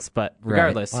reasons, but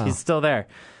regardless, he's still there.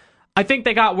 I think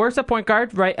they got worse at point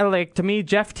guard, right? To me,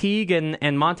 Jeff Teague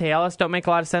and Monte Ellis don't make a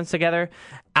lot of sense together.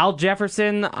 Al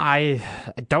Jefferson, I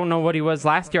don't know what he was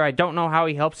last year. I don't know how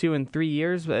he helps you in 3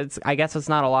 years. I guess it's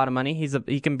not a lot of money.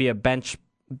 He can be a bench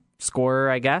scorer,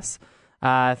 I guess.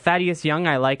 Thaddeus Young,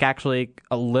 I like actually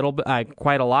a little bit,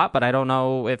 quite a lot, but I don't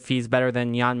know if he's better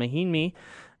than Jan Mahinmi.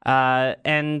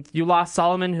 And you lost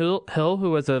Solomon Hill,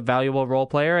 who was a valuable role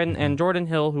player, and Jordan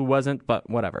Hill, who wasn't, but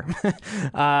whatever.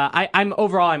 I'm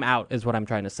out, is what I'm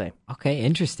trying to say. Okay,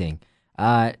 interesting.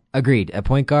 Agreed. At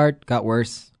point guard, got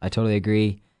worse. I totally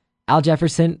agree. Al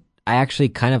Jefferson, I actually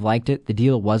kind of liked it. The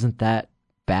deal wasn't that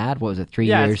bad. What was it, 3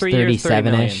 years?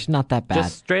 37-ish? Not that bad.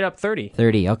 Just straight up 30.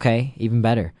 30, okay, even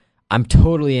better. I'm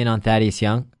totally in on Thaddeus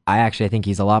Young. I think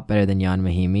he's a lot better than Jan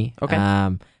Mahinmi.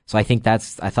 Okay. So I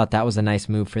thought that was a nice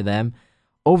move for them.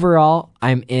 Overall,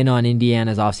 I'm in on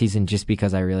Indiana's offseason just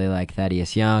because I really like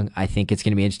Thaddeus Young. I think it's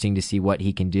going to be interesting to see what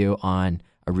he can do on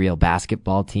a real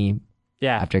basketball team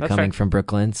after coming from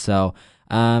Brooklyn. So,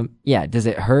 does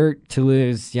it hurt to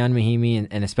lose Jan Mahinmi?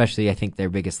 And especially, I think their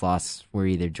biggest loss were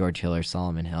either George Hill or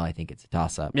Solomon Hill. I think it's a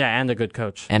toss-up. Yeah, and a good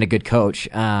coach.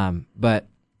 But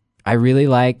I really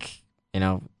like,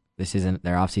 this isn't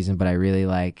their offseason, but I really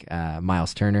like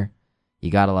Miles Turner. You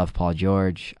gotta love Paul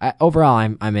George. Overall,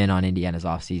 I'm in on Indiana's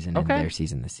offseason and their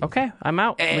season this season. Okay, I'm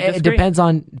out. It depends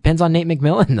on Nate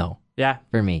McMillan though. Yeah,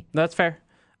 for me, that's fair.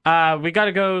 We got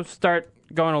to start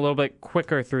going a little bit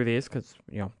quicker through these because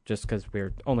just because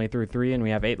we're only through 3 and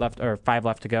we have 5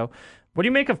 left to go. What do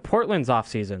you make of Portland's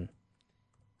offseason?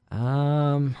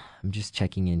 I'm just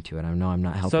checking into it. I know I'm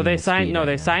not helping. So they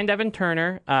signed Evan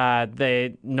Turner.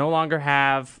 They no longer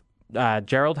have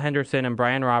Gerald Henderson and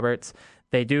Brian Roberts.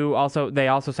 They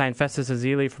also signed Festus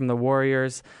Ezeli from the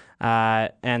Warriors,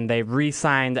 and they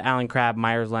re-signed Alan Crabb,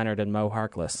 Myers Leonard, and Mo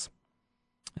Harkless.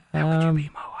 How would you be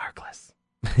Mo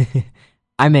Harkless?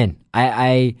 I'm in.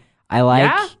 I like.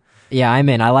 Yeah? Yeah, I'm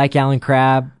in. I like Alan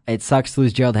Crabb. It sucks to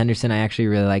lose Gerald Henderson. I actually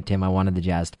really liked him. I wanted the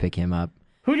Jazz to pick him up.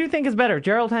 Who do you think is better,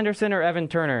 Gerald Henderson or Evan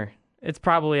Turner? It's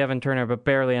probably Evan Turner, but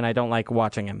barely, and I don't like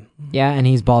watching him. Yeah, and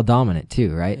he's ball dominant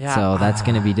too, right? Yeah. So that's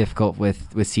going to be difficult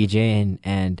with CJ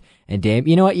and Dame.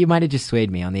 You know what? You might have just swayed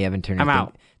me on the Evan Turner I'm thing.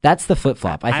 out. That's the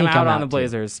flip-flop. I think I'm out on the too.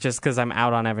 Blazers just because I'm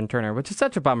out on Evan Turner, which is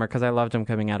such a bummer because I loved him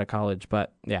coming out of college.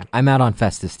 But yeah, I'm out on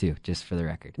Festus too, just for the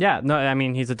record. yeah. No, I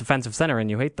mean he's a defensive center, and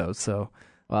you hate those. So,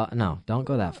 Well, no, don't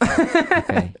go that far.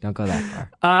 Okay, don't go that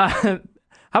far.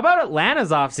 how about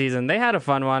Atlanta's offseason? They had a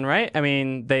fun one, right? I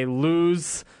mean, they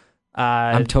lose.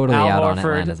 I'm totally Al out on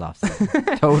Horford. Atlanta's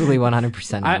offseason. Totally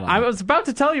 100% out on I it. was about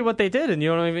to tell you what they did, and you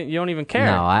don't even care.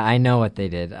 No, I know what they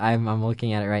did. I'm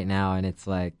looking at it right now, and it's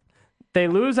like... They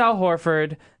lose Al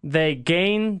Horford. They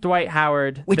gain Dwight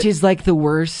Howard. Which is like the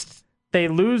worst... They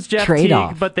lose Jeff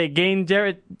trade-off. Teague, but they gain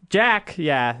Jack.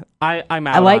 Yeah, I'm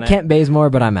out I like on it. Kent Bazemore,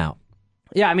 but I'm out.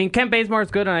 Yeah, I mean, Kent Bazemore is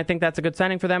good, and I think that's a good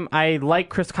signing for them. I like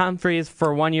Chris Humphries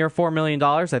for 1 year, $4 million.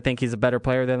 I think he's a better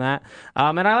player than that.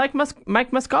 And I like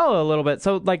Mike Muscala a little bit.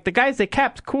 So, like, the guys they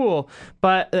kept, cool.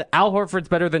 But Al Horford's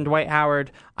better than Dwight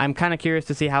Howard. I'm kind of curious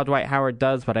to see how Dwight Howard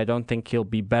does, but I don't think he'll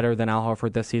be better than Al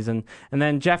Horford this season. And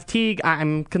then Jeff Teague,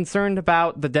 I'm concerned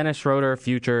about the Dennis Schroeder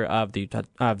future of the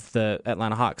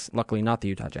Atlanta Hawks. Luckily, not the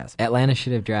Utah Jazz. Atlanta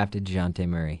should have drafted DeJounte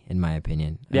Murray, in my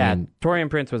opinion. Yeah, Taurean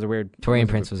Prince was a weird... Taurean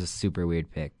Prince was a super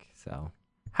weird pick. So,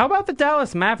 how about the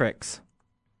Dallas Mavericks?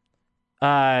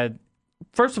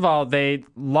 First of all, they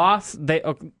lost.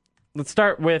 Let's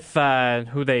start with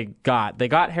who they got. They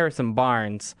got Harrison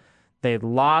Barnes. They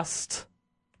lost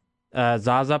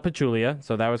Zaza Pachulia,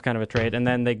 so that was kind of a trade. And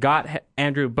then they got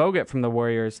Andrew Bogut from the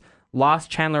Warriors.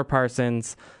 Lost Chandler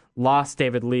Parsons. Lost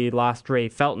David Lee. Lost Ray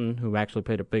Felton, who actually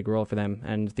played a big role for them,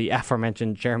 and the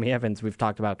aforementioned Jeremy Evans we've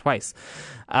talked about twice.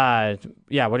 Yeah,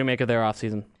 what do you make of their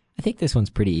offseason? I think this one's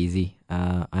pretty easy.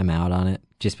 I'm out on it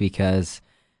just because...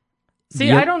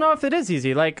 See, I don't know if it is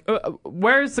easy. Like,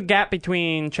 where's the gap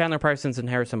between Chandler Parsons and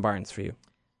Harrison Barnes for you?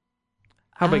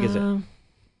 How big is it?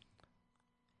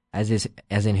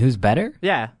 As in who's better?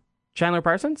 Yeah. Chandler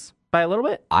Parsons? By a little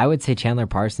bit? I would say Chandler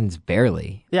Parsons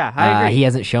barely. Yeah, I agree. He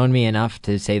hasn't shown me enough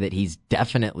to say that he's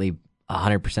definitely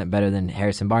 100% better than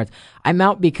Harrison Barnes. I'm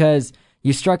out because...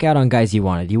 You struck out on guys you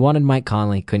wanted. You wanted Mike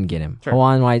Conley, couldn't get him. Sure.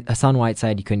 Hassan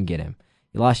Whiteside, you couldn't get him.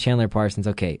 You lost Chandler Parsons.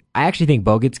 Okay, I actually think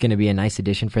Bogut's going to be a nice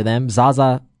addition for them.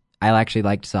 Zaza, I actually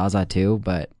liked Zaza too,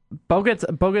 but...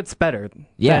 Bogut's better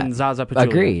than Zaza Pachulia.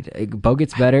 Agreed.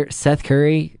 Bogut's better. Seth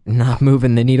Curry, not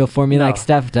moving the needle for me like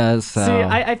Steph does. So. See,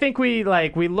 I think we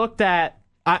looked at...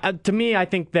 to me, I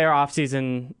think their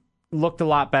offseason... looked a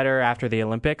lot better after the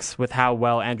Olympics with how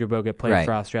well Andrew Bogut played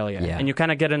for Australia. Yeah. And you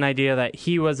kind of get an idea that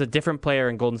he was a different player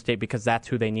in Golden State because that's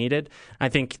who they needed. I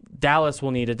think Dallas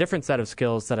will need a different set of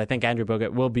skills that I think Andrew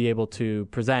Bogut will be able to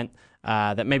present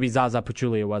that maybe Zaza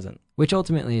Pachulia wasn't. Which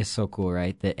ultimately is so cool,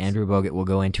 right? That Andrew Bogut will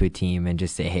go into a team and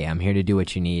just say, hey, I'm here to do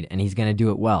what you need. And he's going to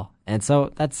do it well. And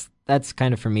so that's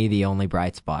kind of, for me, the only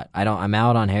bright spot. I'm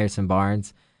out on Harrison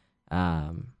Barnes.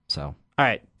 So. All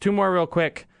right, two more real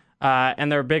quick.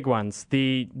 And they're big ones.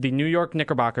 The New York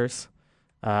Knickerbockers.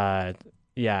 Yeah,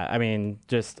 I mean,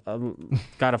 just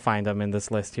got to find them in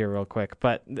this list here real quick.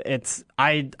 But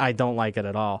I don't like it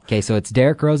at all. Okay, so it's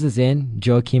Derrick Rose is in,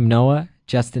 Joakim Noah,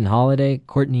 Justin Holiday,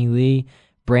 Courtney Lee,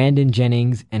 Brandon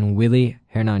Jennings, and Willie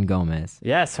Hernan Gomez.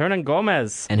 Yes, Hernan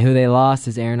Gomez. And who they lost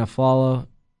is Aaron Aflalo,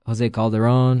 Jose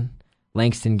Calderon,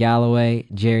 Langston Galloway,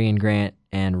 Jerian Grant,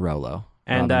 and Rolo.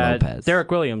 And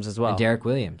Derek Williams as well. And Derek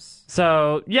Williams.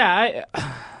 So, yeah,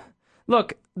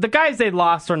 look, the guys they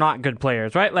lost are not good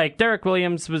players, right? Like, Derek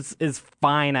Williams is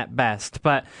fine at best,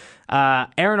 but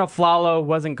Aaron Aflalo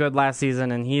wasn't good last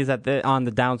season, and he's on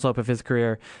the downslope of his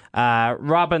career.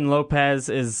 Robin Lopez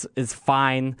is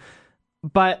fine,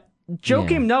 but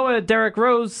Joakim Noah, Derrick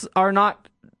Rose are not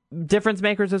difference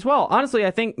makers as well. Honestly,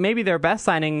 I think maybe their best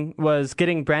signing was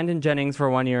getting Brandon Jennings for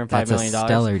 1 year and $5 million. That's a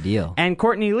stellar deal. And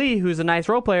Courtney Lee, who's a nice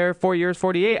role player, 4 years,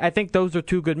 48. I think those are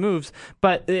two good moves.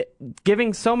 But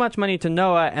giving so much money to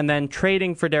Noah and then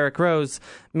trading for Derrick Rose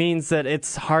means that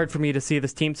it's hard for me to see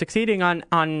this team succeeding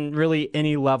on really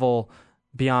any level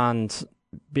beyond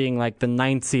being like the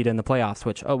 9th seed in the playoffs,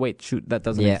 which, that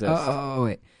doesn't exist.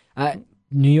 Wait.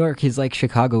 New York is like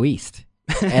Chicago East.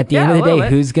 At the end of the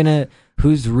day,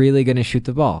 who's really going to shoot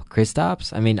the ball?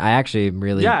 Kristaps? I mean, I actually am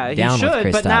really down with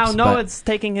Kristaps. But now Noah's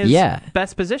taking his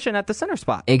best position at the center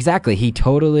spot. Exactly. He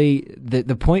totally...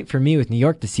 The point for me with New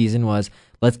York this season was,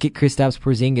 let's get Kristaps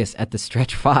Porzingis at the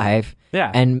stretch 5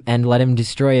 and let him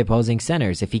destroy opposing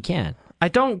centers if he can. I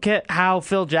don't get how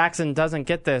Phil Jackson doesn't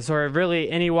get this, or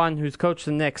really anyone who's coached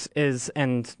the Knicks is,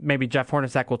 and maybe Jeff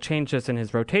Hornacek will change this in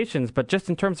his rotations, but just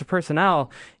in terms of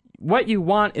personnel, what you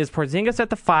want is Porzingis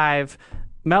at the 5,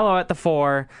 Melo at the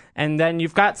 4, and then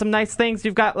you've got some nice things.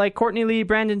 You've got like Courtney Lee,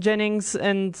 Brandon Jennings,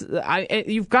 and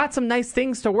you've got some nice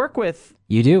things to work with.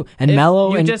 You do, and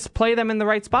Melo you just play them in the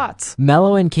right spots.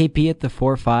 Melo and KP at the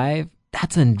 4-5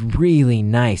 that's a really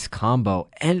nice combo.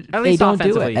 And they don't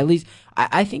do it. At least,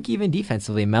 I think even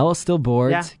defensively, Melo's still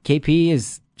boards. Yeah. KP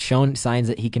has shown signs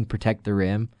that he can protect the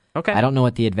rim. Okay. I don't know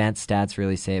what the advanced stats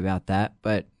really say about that,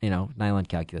 but, nylon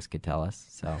calculus could tell us.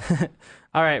 So,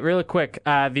 all right, really quick.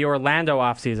 The Orlando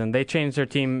offseason, they changed their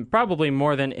team probably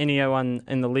more than anyone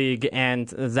in the league,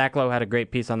 and Zach Lowe had a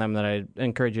great piece on them that I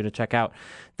encourage you to check out.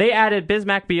 They added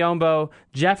Bismack Biyombo,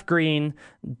 Jeff Green,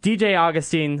 DJ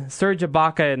Augustine, Serge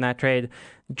Ibaka in that trade,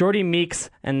 Jordy Meeks,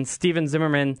 and Steven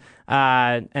Zimmerman,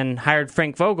 and hired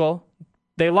Frank Vogel.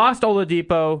 They lost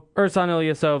Oladipo, Ersan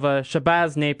Ilyasova,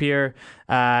 Shabazz Napier,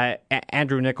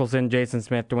 Andrew Nicholson, Jason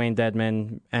Smith, Dwayne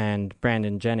Dedman, and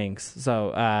Brandon Jennings.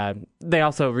 So they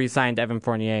also re-signed Evan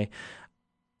Fournier.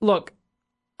 Look,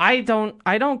 I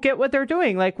don't get what they're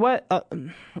doing. Like what?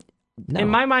 No. In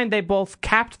my mind, they both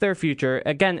capped their future.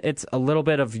 Again, it's a little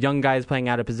bit of young guys playing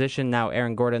out of position. Now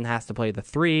Aaron Gordon has to play the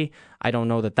 3. I don't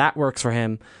know that works for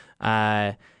him.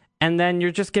 And then you're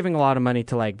just giving a lot of money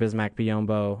to like Bismack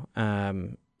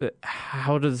Biyombo.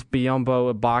 How does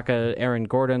Biyombo, Ibaka, Aaron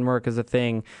Gordon work as a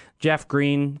thing? Jeff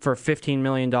Green for $15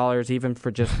 million, even for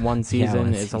just one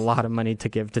season, is a lot of money to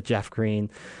give to Jeff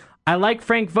Green. I like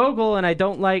Frank Vogel, and I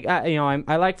don't like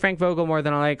I like Frank Vogel more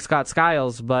than I like Scott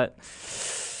Skiles, but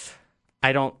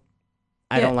I don't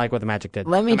like what the Magic did.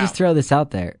 Let me just throw this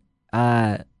out there.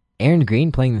 Aaron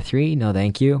Green playing the 3? No,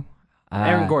 thank you.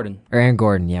 Aaron Gordon. Or Aaron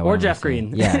Gordon, yeah. Or Jeff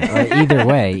Green. Yeah, either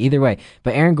way.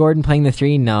 But Aaron Gordon playing the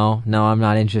 3, no, I'm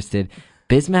not interested.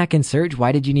 Bismack and Serge,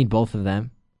 why did you need both of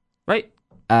them? Right.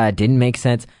 Didn't make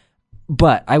sense.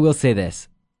 But I will say this.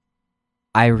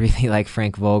 I really like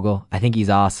Frank Vogel. I think he's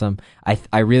awesome.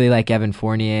 I really like Evan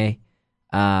Fournier.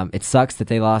 It sucks that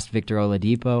they lost Victor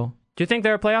Oladipo. Do you think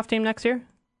they're a playoff team next year?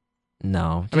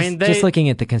 No. Just looking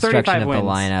at the construction of the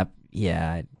lineup,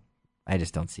 yeah, I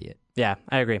just don't see it. Yeah,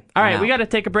 I agree. All right, we got to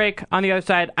take a break. On the other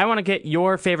side, I want to get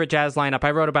your favorite Jazz lineup.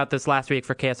 I wrote about this last week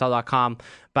for KSL.com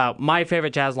about my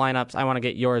favorite Jazz lineups. I want to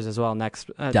get yours as well next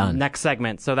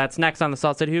segment. So that's next on the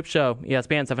Salt City Hoop Show,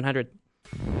 ESPN 700.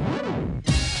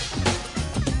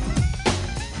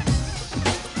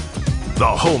 The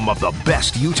home of the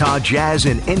best Utah Jazz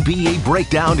and NBA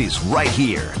breakdown is right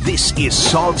here. This is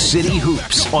Salt City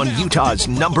Hoops on Utah's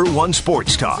 #1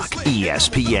 sports talk,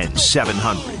 ESPN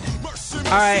 700.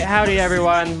 All right, howdy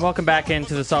everyone. Welcome back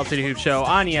into the Salt City Hoop Show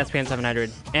on ESPN 700.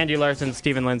 Andy Larsen,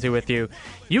 Stephen Lindsey with you.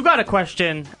 You got a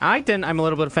question. I'm a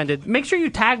little bit offended. Make sure you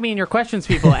tag me in your questions,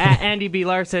 people. At Andy B.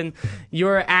 Larsen.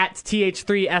 You're at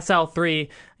TH3SL3.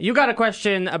 You got a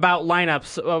question about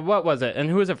lineups. What was it, and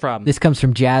who is it from? This comes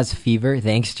from Jazz Fever.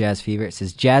 Thanks, Jazz Fever. It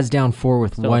says, Jazz down 4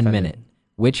 with Still 1 offended. minute.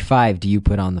 Which 5 do you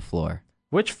put on the floor?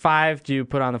 Which 5 do you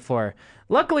put on the floor?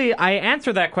 Luckily, I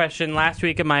answered that question last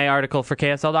week in my article for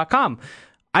KSL.com.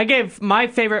 I gave my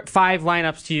favorite 5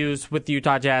 lineups to use with the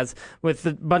Utah Jazz with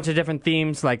a bunch of different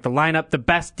themes, like the lineup, the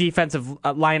best defensive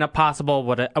lineup possible,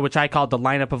 which I called the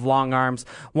lineup of long arms.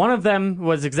 One of them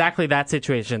was exactly that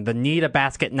situation, the need a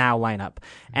basket now lineup.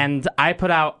 And I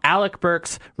put out Alec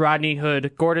Burks, Rodney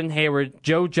Hood, Gordon Hayward,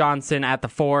 Joe Johnson at the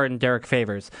 4, and Derek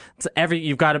Favors.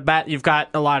 You've got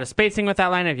a lot of spacing with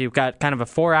that lineup. You've got kind of a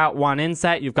 4-out, 1-in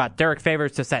set. You've got Derek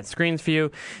Favors to set screens for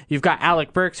you. You've got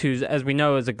Alec Burks, who, as we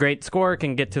know, is a great scorer,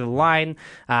 can get to the line,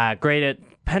 great at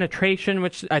penetration,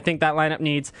 which I think that lineup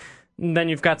needs. And then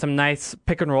you've got some nice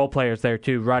pick and roll players there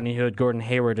too, Rodney Hood, Gordon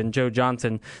Hayward, and Joe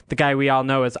Johnson, the guy we all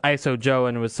know as ISO Joe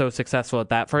and was so successful at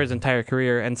that for his entire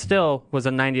career and still was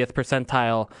a 90th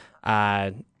percentile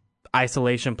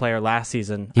isolation player last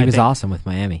season. He was awesome with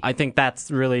Miami. I think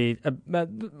that's really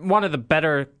one of the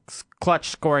better clutch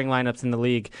scoring lineups in the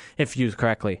league if used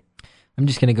correctly. I'm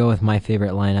just going to go with my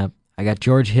favorite lineup. I got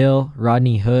George Hill,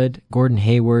 Rodney Hood, Gordon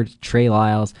Hayward, Trey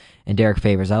Lyles, and Derek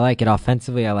Favors. I like it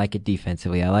offensively. I like it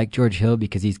defensively. I like George Hill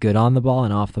because he's good on the ball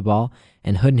and off the ball.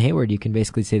 And Hood and Hayward, you can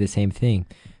basically say the same thing.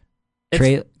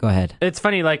 Trey, go ahead. It's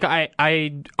funny. Like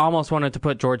I almost wanted to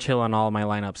put George Hill on all of my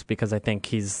lineups because I think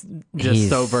he's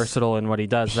so versatile in what he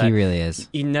does. He really is.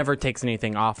 He never takes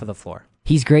anything off of the floor.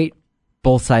 He's great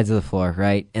both sides of the floor,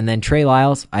 right? And then Trey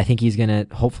Lyles, I think he's going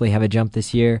to hopefully have a jump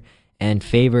this year. And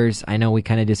Favors, I know we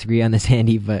kind of disagree on this,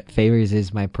 Andy, but Favors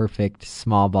is my perfect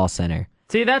small ball center.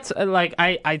 See, that's like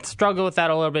I struggle with that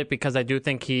a little bit because I do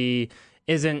think he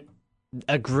isn't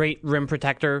a great rim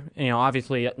protector. You know,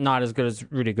 obviously not as good as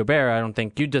Rudy Gobert. I don't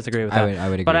think you disagree with that. I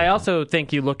would agree. But I also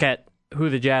think you look at who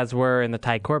the Jazz were in the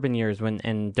Ty Corbin years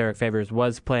and Derek Favors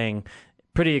was playing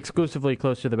pretty exclusively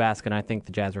close to the basket, and I think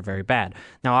the Jazz were very bad.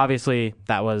 Now, obviously,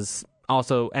 that was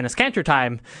also Enes Kanter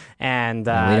time, and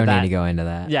we don't need to go into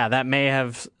that. Yeah, that may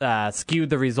have skewed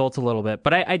the results a little bit.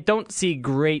 But I don't see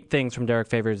great things from Derek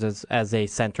Favors as a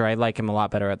center. I like him a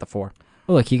lot better at the 4.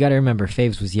 Well, look, you got to remember,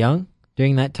 Faves was young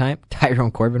during that time.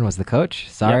 Tyrone Corbin was the coach.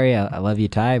 Sorry, I love you,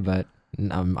 Ty, but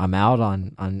I'm out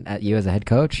on at you as a head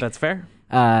coach. That's fair.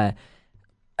 I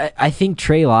think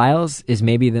Trey Lyles is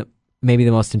maybe the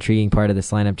most intriguing part of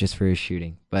this lineup just for his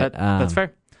shooting. But that's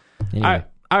fair. Anyway.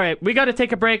 All right, we got to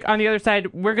take a break. On the other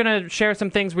side, we're going to share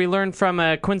some things we learned from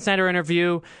a Quinn Snyder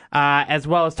interview, as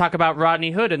well as talk about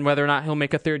Rodney Hood and whether or not he'll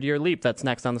make a third-year leap. That's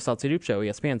next on the Salt City Hoop Show,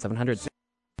 ESPN 700.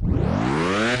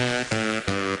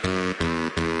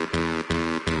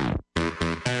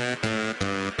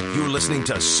 You're listening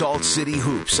to Salt City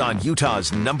Hoops on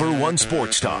Utah's #1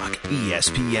 sports talk,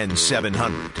 ESPN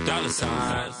 700.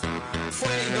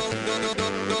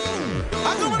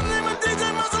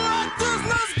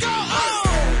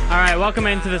 All right, welcome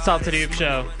into the Salt City Hoop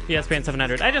Show, ESPN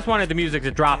 700. I just wanted the music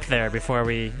to drop there before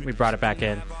we brought it back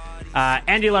in.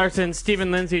 Andy Larsen,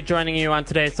 Stephen Lindsey joining you on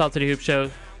today's Salt City Hoop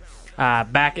Show.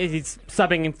 Back, he's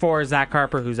subbing for Zach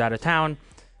Harper, who's out of town.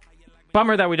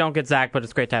 Bummer that we don't get Zach, but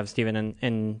it's great to have Stephen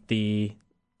in the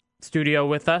studio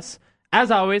with us.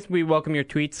 As always, we welcome your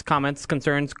tweets, comments,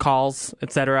 concerns, calls,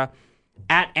 etc.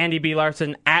 At Andy B.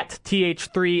 Larsen, at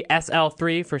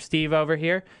TH3SL3 for Steve over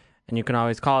here. And you can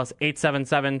always call us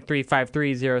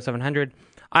 877-353-0700.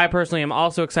 I personally am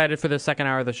also excited for the second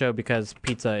hour of the show because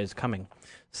pizza is coming.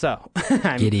 So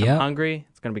I'm hungry.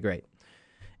 It's going to be great.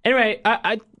 Anyway,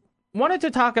 I wanted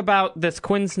to talk about this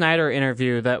Quinn Snyder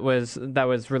interview that was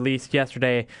released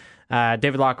yesterday.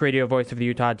 David Locke, radio voice of the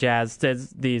Utah Jazz,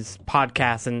 does these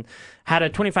podcasts and had a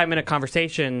 25-minute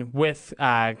conversation with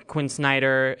Quinn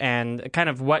Snyder and kind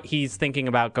of what he's thinking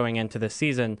about going into this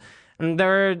season. And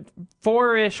there are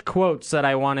 4-ish quotes that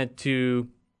I wanted to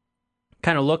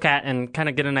kind of look at and kind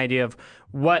of get an idea of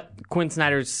where Quinn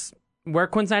Snyder is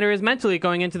mentally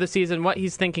going into the season, what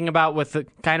he's thinking about with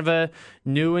kind of a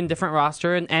new and different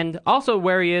roster, and also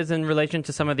where he is in relation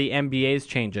to some of the NBA's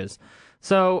changes.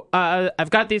 So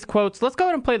I've got these quotes. Let's go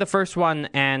ahead and play the first one,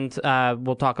 and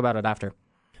we'll talk about it after.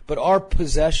 But our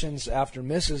possessions after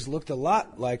misses looked a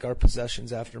lot like our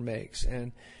possessions after makes.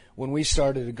 And when we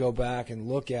started to go back and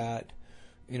look at,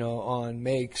 on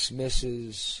makes,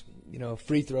 misses,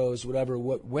 free throws, whatever,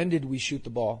 when did we shoot the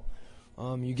ball?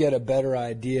 You get a better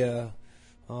idea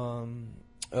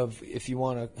of if you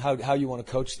want to how you want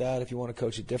to coach that, if you want to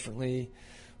coach it differently,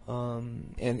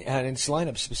 and it's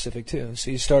lineup specific too.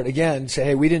 So you start again, say,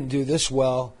 hey, we didn't do this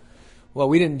well. Well,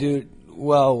 we didn't do it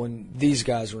well when these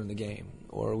guys were in the game,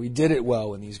 or we did it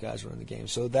well when these guys were in the game.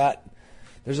 So that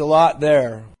there's a lot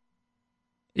there.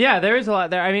 Yeah, there is a lot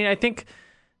there. I mean, I think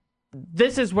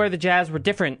this is where the Jazz were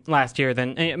different last year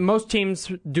than most teams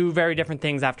do. Very different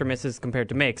things after misses compared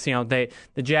to makes. The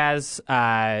Jazz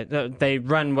they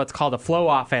run what's called a flow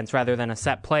offense rather than a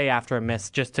set play after a miss,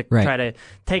 just to try to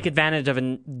take advantage of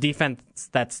a defense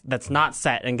that's not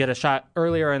set and get a shot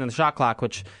earlier in the shot clock,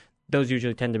 which those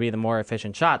usually tend to be the more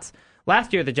efficient shots.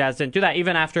 Last year, the Jazz didn't do that.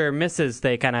 Even after misses,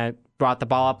 they kind of brought the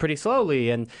ball up pretty slowly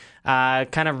and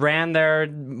kind of ran their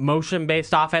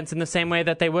motion-based offense in the same way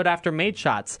that they would after made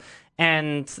shots.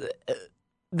 And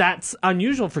that's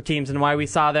unusual for teams and why we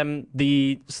saw them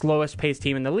the slowest paced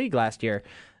team in the league last year.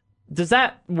 Does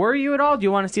that worry you at all? Do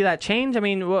you want to see that change? I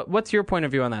mean, what's your point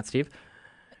of view on that, Steve?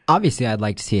 Obviously, I'd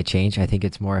like to see a change. I think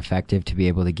it's more effective to be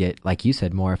able to get, like you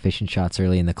said, more efficient shots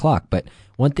early in the clock. But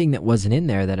one thing that wasn't in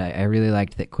there that I really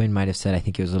liked that Quinn might have said, I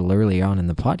think it was a little earlier on in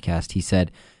the podcast, he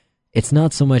said, it's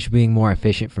not so much being more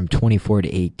efficient from 24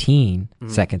 to 18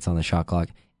 seconds on the shot clock.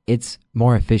 It's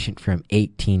more efficient from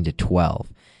 18 to 12.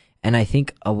 And I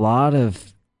think a lot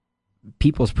of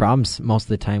people's problems most of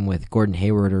the time with Gordon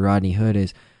Hayward or Rodney Hood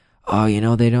is, they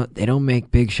don't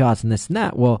make big shots and this and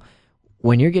that. Well,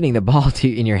 when you're getting the ball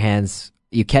in your hands,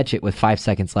 you catch it with 5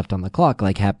 seconds left on the clock,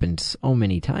 like happened so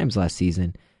many times last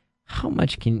season. How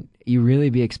much can you really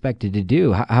be expected to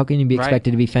do? How can you be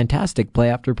expected to be fantastic play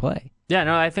after play? Yeah,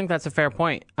 no, I think that's a fair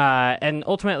point. And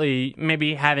ultimately,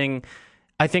 maybe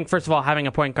I think, first of all, having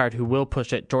a point guard who will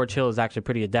push it. George Hill is actually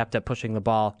pretty adept at pushing the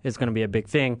ball, is going to be a big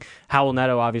thing. Howell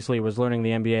Neto, obviously, was learning the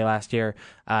NBA last year.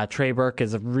 Trey Burke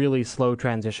is a really slow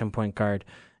transition point guard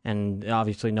and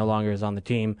obviously no longer is on the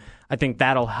team. I think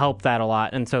that'll help that a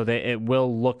lot, and so it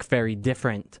will look very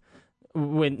different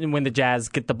when the Jazz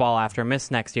get the ball after a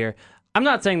miss next year. I'm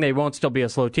not saying they won't still be a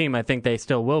slow team. I think they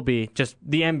still will be. Just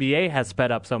the NBA has sped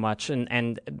up so much,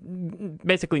 and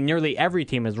basically nearly every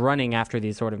team is running after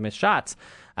these sort of missed shots.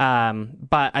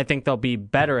 But I think they'll be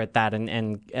better at that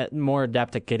and more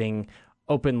adept at getting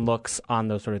open looks on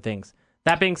those sort of things.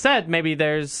 That being said, maybe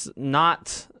there's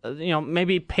not,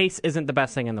 maybe pace isn't the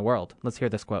best thing in the world. Let's hear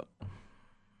this quote.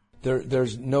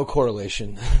 There's no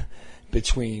correlation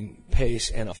between pace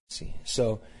and efficiency.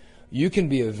 So you can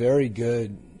be a very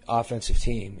good offensive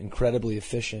team, incredibly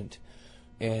efficient,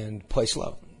 and play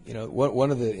slow.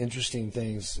 One of the interesting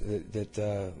things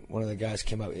that one of the guys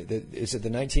came up with, is it the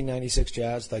 1996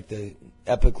 Jazz, like the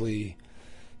epically,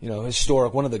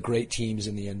 historic, one of the great teams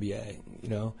in the NBA,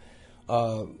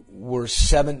 were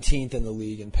 17th in the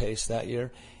league in pace that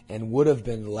year and would have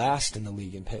been last in the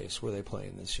league in pace were they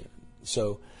playing this year.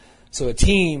 So a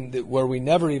team where we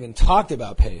never even talked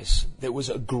about pace, that was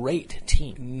a great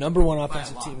team, number one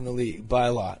offensive team in the league by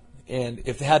a lot. And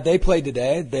had they played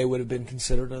today, they would have been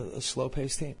considered a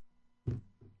slow-paced team.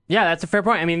 Yeah, that's a fair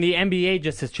point. I mean, the NBA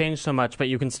just has changed so much, but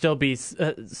you can still be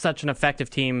such an effective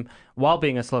team while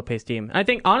being a slow-paced team. And I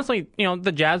think, honestly,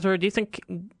 the Jazz were a decent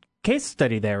case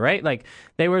study there, right? Like,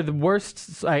 they were the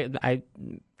worst. I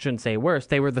shouldn't say worst.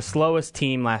 They were the slowest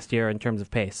team last year in terms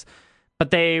of pace. But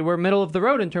they were middle of the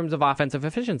road in terms of offensive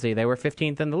efficiency. They were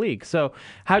 15th in the league. So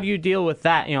how do you deal with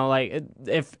that?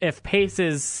 If pace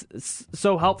is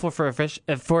so helpful for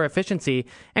efficiency,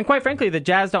 and quite frankly, the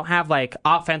Jazz don't have like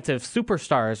offensive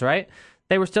superstars, right?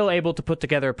 They were still able to put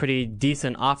together a pretty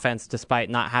decent offense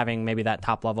despite not having maybe that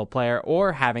top level player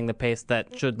or having the pace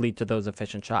that should lead to those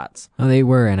efficient shots. Oh, they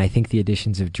were, and I think the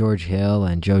additions of George Hill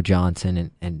and Joe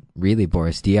Johnson and really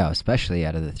Boris Diaw, especially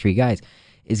out of the three guys,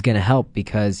 is going to help,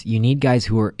 because you need guys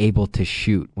who are able to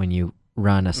shoot when you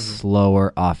run a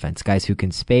slower offense, guys who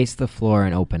can space the floor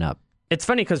and open up. It's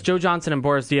funny because Joe Johnson and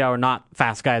Boris Diaw are not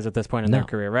fast guys at this point in their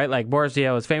career, right? Like, Boris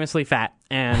Diaw is famously fat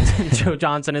and Joe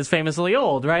Johnson is famously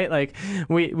old, right? Like,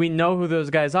 we know who those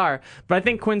guys are. But I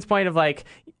think Quinn's point of, like,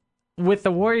 with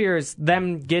the Warriors,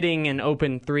 them getting an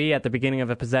open three at the beginning of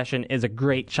a possession is a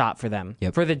great shot for them.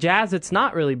 Yep. For the Jazz, it's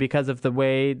not really, because of the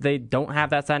way they don't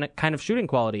have that kind of shooting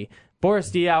quality.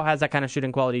 Boris Diaw has that kind of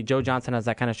shooting quality. Joe Johnson has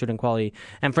that kind of shooting quality.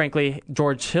 And frankly,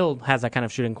 George Hill has that kind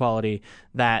of shooting quality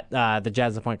that the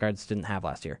Jazz, the point guards, didn't have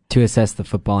last year. To assess the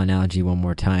football analogy one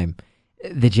more time,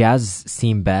 the Jazz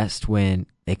seem best when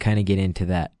they kind of get into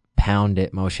that pound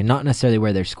it motion, not necessarily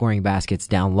where they're scoring baskets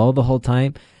down low the whole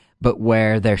time, but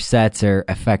where their sets are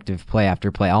effective play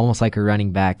after play, almost like a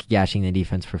running back gashing the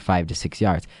defense for 5 to 6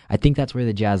 yards. I think that's where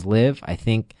the Jazz live. I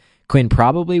think Quinn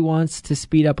probably wants to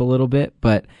speed up a little bit,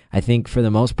 but I think for the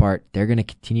most part, they're going to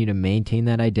continue to maintain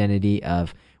that identity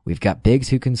of, we've got bigs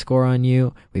who can score on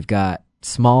you, we've got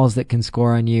smalls that can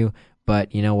score on you,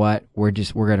 but you know what? We're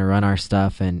going to run our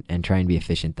stuff and try and be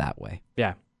efficient that way.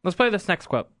 Yeah. Let's play this next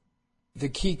quote. The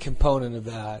key component of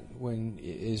that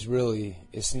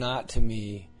it's not to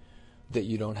me that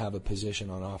you don't have a position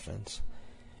on offense.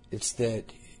 It's that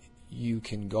you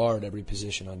can guard every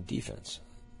position on defense.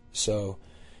 So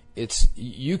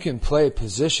you can play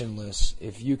positionless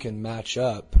if you can match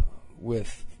up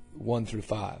with 1 through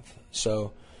 5.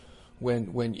 So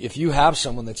if you have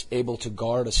someone that's able to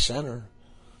guard a center,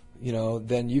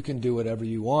 then you can do whatever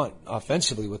you want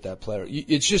offensively with that player.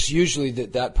 It's just usually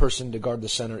that person to guard the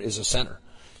center is a center,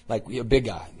 like a big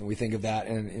guy. We think of that,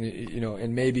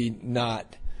 and maybe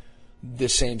not the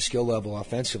same skill level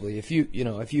offensively.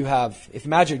 If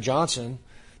Magic Johnson,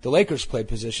 the Lakers played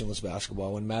positionless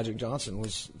basketball when Magic Johnson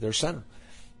was their center.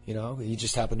 He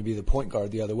just happened to be the point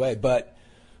guard the other way. But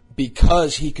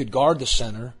because he could guard the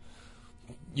center,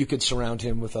 you could surround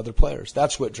him with other players.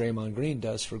 That's what Draymond Green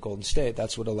does for Golden State.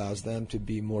 That's what allows them to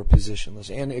be more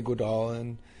positionless. And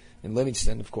Iguodala and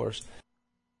Livingston, of course.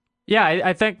 Yeah,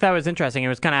 I think that was interesting. It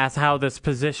was kind of asked how this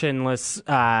positionless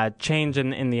change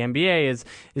in the NBA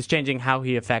is changing how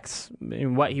he affects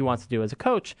what he wants to do as a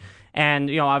coach.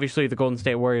 And, obviously the Golden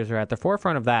State Warriors are at the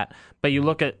forefront of that. But you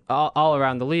look at all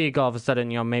around the league, all of a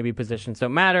sudden, maybe positions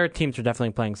don't matter. Teams are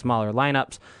definitely playing smaller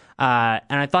lineups.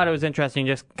 And I thought it was interesting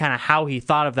just kind of how he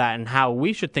thought of that and how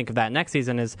we should think of that next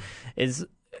season is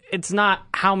it's not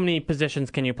how many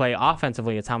positions can you play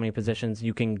offensively, it's how many positions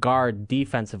you can guard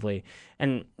defensively.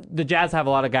 And the Jazz have a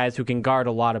lot of guys who can guard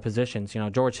a lot of positions.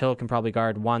 George Hill can probably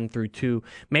guard 1 through 2,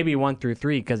 maybe 1 through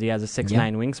 3 because he has a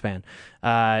 6'9" wingspan.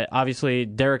 Obviously,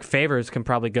 Derek Favors can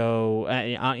probably go,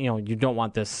 you don't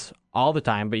want this all the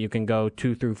time, but you can go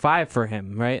 2 through 5 for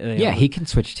him, right? He can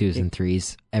switch 2s and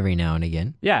 3s every now and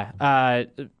again. Yeah.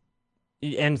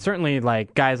 And certainly,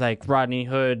 like guys like Rodney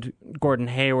Hood, Gordon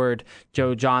Hayward,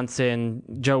 Joe Johnson,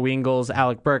 Joe Ingles,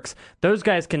 Alec Burks, those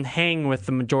guys can hang with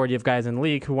the majority of guys in the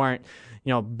league who aren't,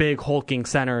 big hulking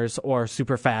centers or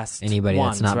super fast anybody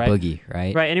ones, that's not right? Boogie,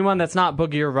 right? Right. Anyone that's not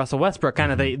Boogie or Russell Westbrook,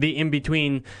 kind of the in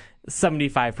between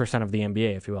 75% of the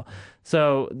NBA, if you will.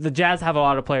 So the Jazz have a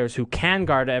lot of players who can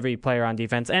guard every player on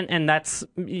defense, and that's,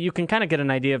 you can kind of get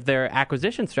an idea of their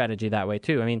acquisition strategy that way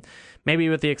too. I mean, maybe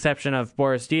with the exception of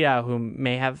Boris Diaw, who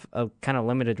may have a kind of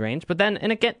limited range, but then,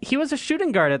 and again, he was a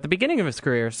shooting guard at the beginning of his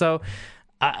career, so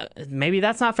maybe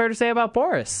that's not fair to say about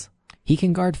Boris. He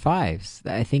can guard fives.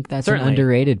 I think that's Certainly. an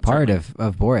underrated part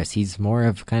of Boris. He's more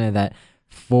of kind of that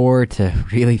 4 to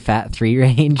really fat 3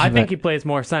 range. I think he plays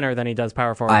more center than he does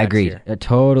power forward. I next agree. year. I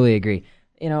totally agree.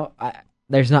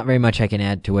 There's not very much I can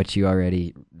add to what you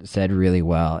already said really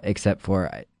well, except for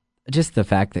just the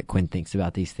fact that Quinn thinks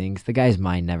about these things. The guy's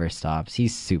mind never stops.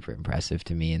 He's super impressive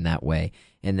to me in that way,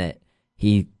 in that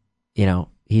he's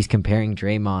comparing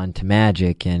Draymond to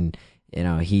Magic, and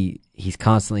he's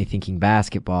constantly thinking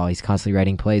basketball. He's constantly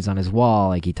writing plays on his wall,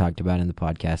 like he talked about in the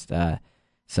podcast.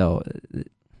 So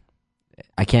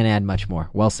I can't add much more.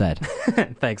 Well said.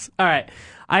 Thanks. All right.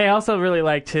 I also really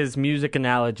liked his music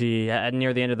analogy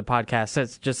near the end of the podcast.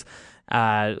 It's just,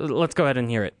 let's go ahead and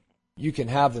hear it. You can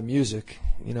have the music,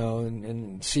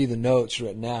 and see the notes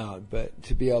written out, but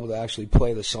to be able to actually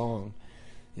play the song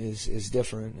is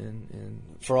different.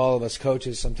 And for all of us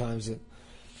coaches, sometimes it,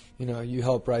 you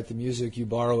help write the music, you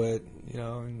borrow it,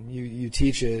 and you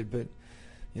teach it, but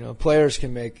players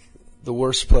can make the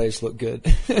worst plays look good.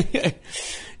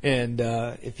 And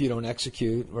if you don't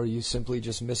execute, or you simply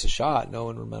just miss a shot, no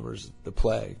one remembers the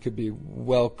play. It could be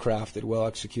well crafted, well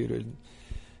executed.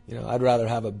 I'd rather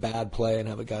have a bad play and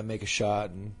have a guy make a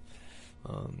shot, and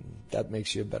that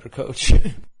makes you a better coach.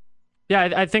 Yeah,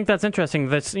 I think that's interesting.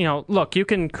 That's, look, you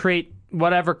can create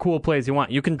whatever cool plays you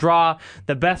want. You can draw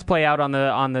the best play out on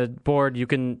the board. You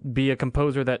can be a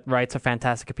composer that writes a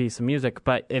fantastic piece of music.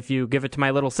 But if you give it to my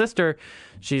little sister,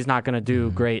 she's not going to do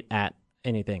great at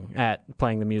anything, at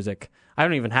playing the music. I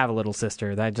don't even have a little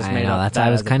sister. That just made up. I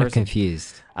was kind of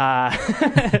confused.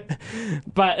 But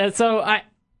so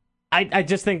I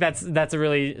just think that's a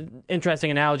really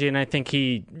interesting analogy, and I think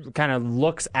he kind of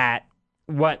looks at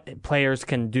what players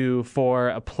can do for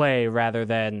a play rather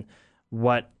than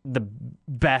what the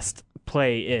best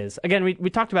play is. Again, we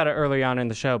talked about it early on in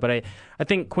the show, but I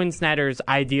think Quinn Snyder's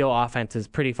ideal offense is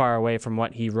pretty far away from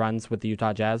what he runs with the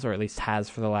Utah Jazz, or at least has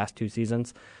for the last 2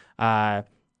 seasons.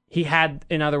 He had,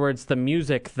 in other words, the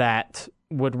music that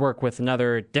would work with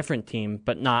another different team,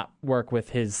 but not work with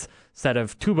his set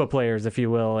of tuba players, if you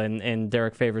will, in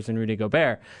Derek Favors and Rudy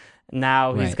Gobert.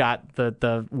 Now he's got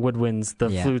the woodwinds, the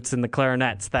flutes, and the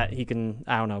clarinets that he can,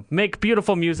 make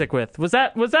beautiful music with. Was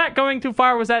that going too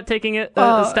far? Was that taking it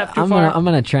a step too far? I'm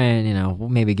gonna try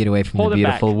and maybe get away from the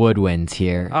beautiful woodwinds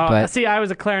here. But see, I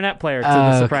was a clarinet player to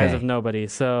the surprise of nobody.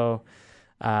 So,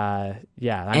 yeah.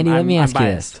 Andy, let me ask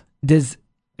you this: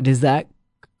 Does that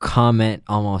comment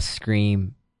almost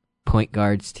scream point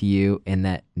guards to you, in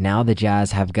that now the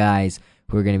Jazz have guys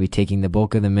who are going to be taking the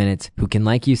bulk of the minutes, who can,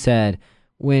 like you said,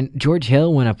 when George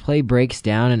Hill, when a play breaks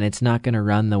down and it's not going to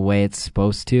run the way it's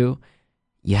supposed to,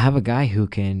 you have a guy who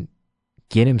can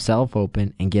get himself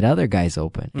open and get other guys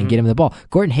open and get him the ball.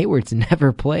 Gordon Hayward's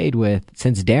never played with,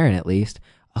 since Darren at least,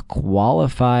 a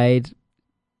qualified,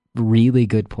 really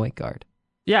good point guard.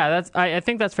 Yeah, I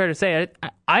think that's fair to say.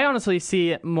 I honestly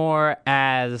see it more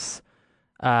as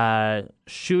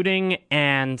shooting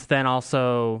and then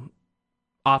also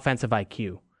offensive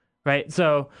IQ. Right,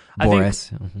 so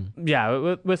Boris. I think,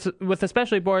 yeah, with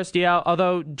especially Boris Diaw,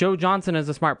 although Joe Johnson is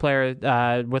a smart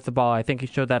player with the ball, I think he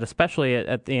showed that especially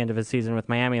at the end of his season with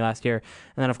Miami last year.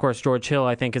 And then, of course, George Hill,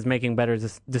 I think, is making better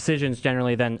decisions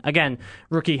generally than, again,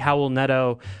 rookie Howell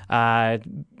Neto,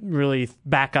 really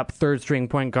backup third-string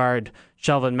point guard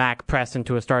Shelvin Mack pressed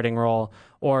into a starting role,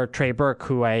 or Trey Burke,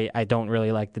 who I don't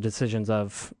really like the decisions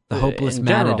of. The hopeless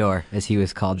matador, as he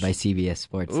was called by CBS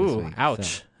Sports this week.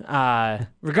 Ouch. So.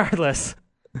 Regardless,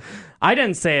 I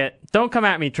didn't say it. Don't come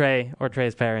at me, Trey, or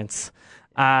Trey's parents.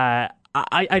 I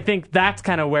think that's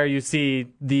kind of where you see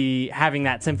having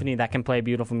that symphony that can play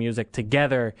beautiful music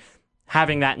together,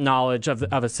 having that knowledge of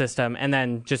a system, and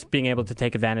then just being able to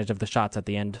take advantage of the shots at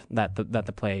the end that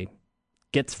the play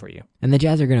gets for you. And the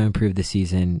Jazz are going to improve the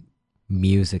season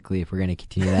musically, if we're going to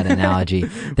continue that analogy.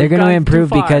 They're going to improve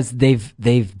because they've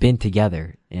been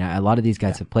together. A lot of these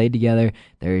guys have played together.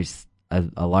 There's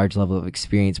a large level of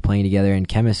experience playing together, and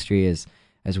chemistry is,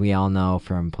 as we all know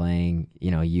from playing,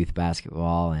 youth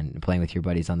basketball and playing with your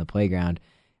buddies on the playground.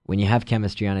 When you have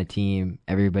chemistry on a team,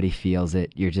 everybody feels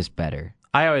it. You're just better.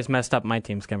 I always messed up my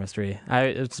team's chemistry.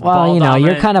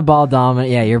 You're kind of ball dominant.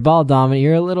 Yeah, you're ball dominant.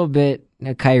 You're a little bit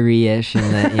Kyrie-ish,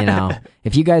 and that,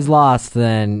 if you guys lost,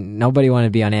 then nobody wanted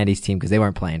to be on Andy's team because they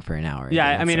weren't playing for an hour. Yeah,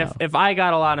 again, I mean, so. if I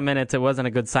got a lot of minutes, it wasn't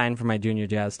a good sign for my junior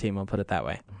Jazz team. I'll put it that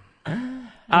way.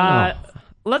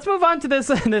 Let's move on to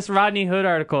this Rodney Hood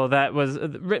article that was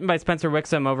written by Spencer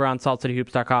Wixom over on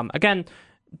SaltCityHoops.com. Again,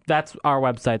 that's our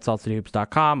website,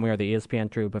 saltcityhoops.com. We are the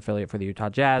ESPN Troop affiliate for the Utah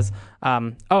Jazz.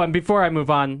 And before I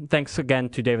move on, thanks again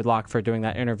to David Locke for doing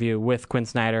that interview with Quinn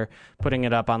Snyder, putting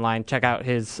it up online. Check out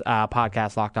his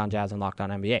podcast, Locked On Jazz and Locked On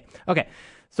NBA. Okay,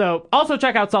 so also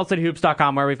check out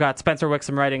saltcityhoops.com, where we've got Spencer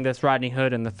Wixom writing this Rodney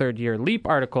Hood in the third-year leap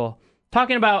article,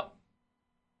 talking about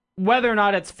whether or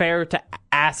not it's fair to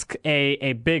ask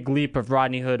a big leap of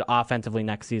Rodney Hood offensively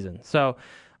next season. So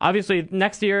obviously,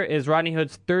 next year is Rodney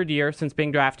Hood's third year since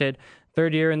being drafted,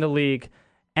 third year in the league.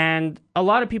 And a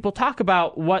lot of people talk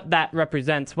about what that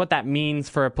represents, what that means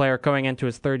for a player going into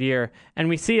his third year. And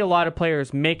we see a lot of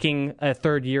players making a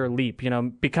third-year leap,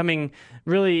 becoming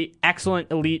really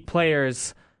excellent elite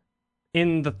players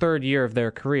in the third year of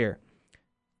their career.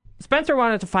 Spencer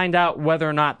wanted to find out whether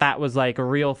or not that was like a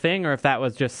real thing or if that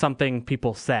was just something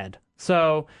people said.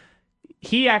 So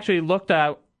he actually looked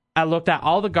at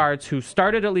all the guards who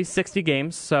started at least 60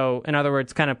 games. So, in other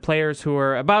words, kind of players who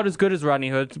are about as good as Rodney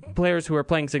Hood, players who are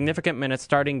playing significant minutes,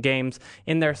 starting games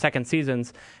in their second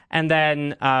seasons, and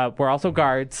then were also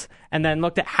guards, and then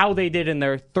looked at how they did in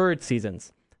their third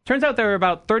seasons. Turns out there were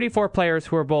about 34 players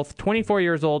who were both 24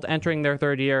 years old entering their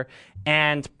third year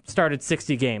and started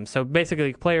 60 games. So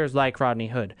basically players like Rodney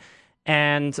Hood.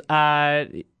 And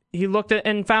he looked at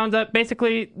and found that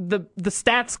basically the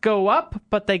stats go up,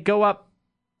 but they go up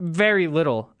very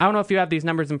little. I don't know if you have these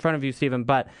numbers in front of you, Stephen,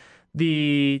 but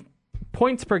the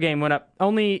points per game went up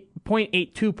only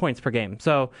 0.82 points per game.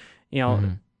 So,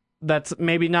 that's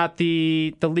maybe not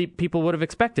the leap people would have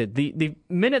expected. The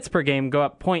minutes per game go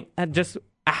up just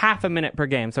a half a minute per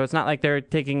game. So it's not like they're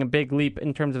taking a big leap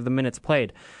in terms of the minutes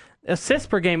played. Assists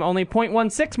per game only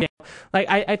 0.16. Like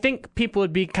I think people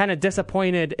would be kind of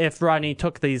disappointed if Rodney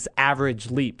took these average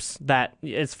leaps that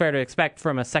it's fair to expect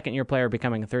from a second-year player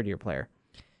becoming a third-year player.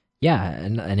 Yeah,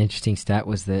 an interesting stat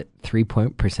was that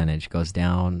 3-point percentage goes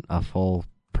down a full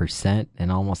percent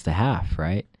and almost a half,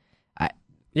 right?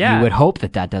 You would hope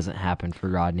that doesn't happen for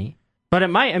Rodney. But it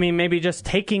might. I mean, maybe just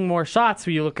taking more shots,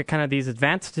 where you look at kind of these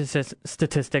advanced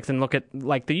statistics and look at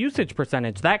like the usage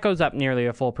percentage, that goes up nearly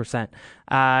a full percent.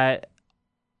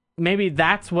 Maybe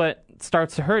that's what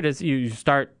starts to hurt, is you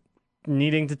start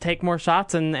needing to take more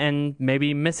shots and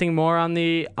maybe missing more on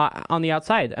the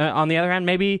outside. On the other hand,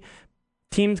 maybe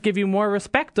teams give you more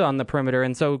respect on the perimeter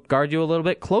and so guard you a little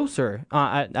bit closer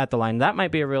at the line. That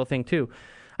might be a real thing too.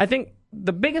 I think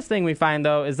the biggest thing we find,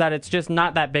 though, is that it's just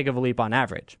not that big of a leap on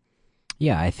average.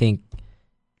 Yeah,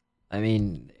 I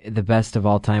mean, the best of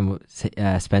all time,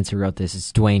 Spencer wrote this,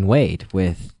 is Dwayne Wade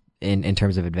in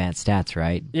terms of advanced stats,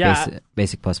 right? Yeah.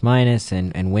 Basic plus minus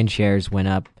and win shares went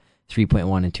up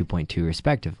 3.1 and 2.2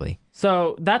 respectively.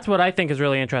 So that's what I think is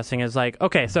really interesting is like,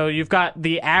 okay, so you've got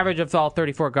the average of all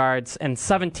 34 guards, and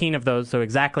 17 of those, so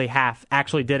exactly half,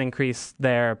 actually did increase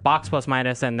their box plus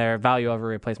minus and their value over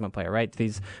replacement player, right?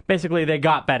 These basically they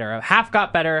got better. Half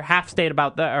got better, half stayed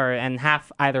and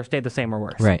half either stayed the same or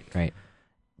worse. Right.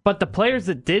 But the players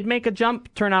that did make a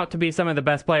jump turn out to be some of the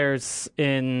best players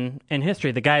in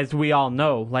history. The guys we all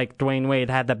know, like Dwayne Wade,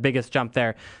 had the biggest jump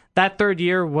there. That third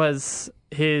year was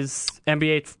his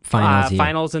NBA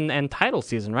finals and title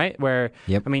season, right? Where,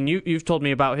 yep. I mean, you've told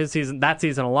me about that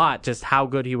season a lot, just how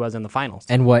good he was in the finals.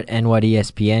 And what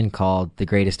ESPN called the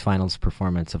greatest finals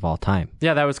performance of all time.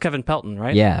 Yeah, that was Kevin Pelton,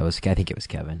 right? Yeah, I think it was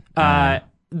Kevin.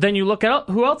 Then you look at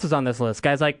who else is on this list.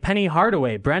 Guys like Penny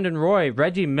Hardaway, Brandon Roy,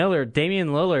 Reggie Miller, Damian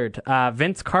Lillard,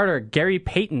 Vince Carter, Gary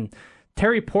Payton,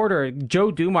 Terry Porter,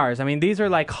 Joe Dumars. I mean, these are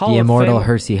like Hall of Fame. The immortal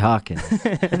Hersey Hawkins.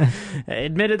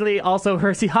 Admittedly, also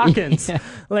Hersey Hawkins. Yeah.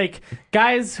 Like,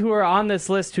 guys who are on this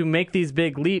list who make these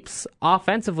big leaps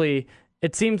offensively,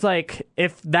 it seems like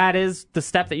if that is the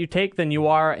step that you take, then you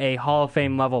are a Hall of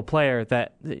Fame level player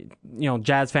that,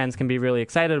 Jazz fans can be really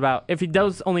excited about. If he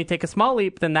does only take a small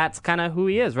leap, then that's kind of who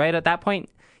he is, right? At that point,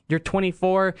 you're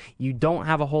 24. You don't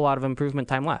have a whole lot of improvement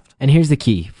time left. And here's the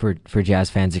key for Jazz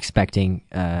fans expecting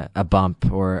a bump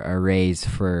or a raise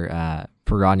for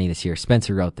Rodney this year.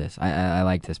 Spencer wrote this. I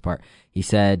like this part. He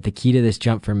said the key to this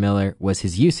jump for Miller was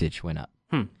his usage went up.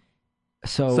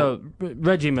 So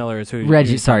Reggie Miller is who.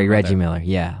 Reggie Miller.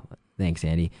 Yeah, thanks,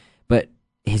 Andy. But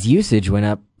his usage went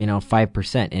up,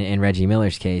 5% in Reggie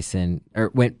Miller's case,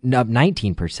 or went up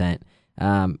 19%.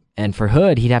 And for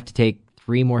Hood, he'd have to take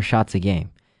 3 more shots a game.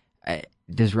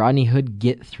 does Rodney Hood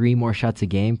get 3 more shots a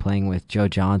game playing with Joe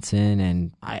Johnson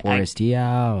and Boris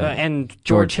Diaw and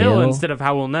George Hill instead of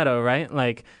Raul Neto, right?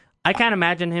 Like, I can't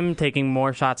imagine him taking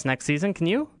more shots next season. Can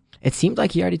you? It seemed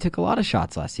like he already took a lot of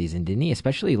shots last season, didn't he?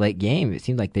 Especially late game. It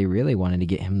seemed like they really wanted to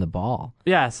get him the ball.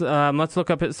 Yes. Let's look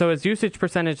up. So his usage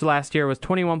percentage last year was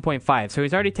 21.5. So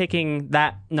he's already taking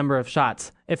that number of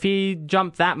shots. If he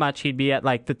jumped that much, he'd be at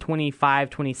like the 25,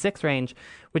 26 range,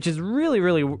 which is really,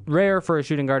 really rare for a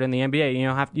shooting guard in the NBA.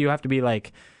 You have to be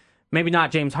like, maybe not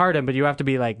James Harden, but you have to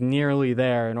be like nearly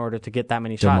there in order to get that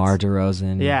many shots. DeMar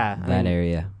DeRozan, that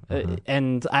area.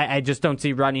 And I just don't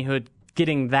see Rodney Hood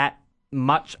getting that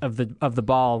much of the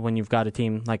ball when you've got a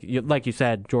team like you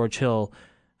said, George Hill,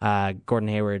 Gordon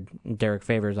Hayward, Derek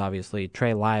Favors, obviously,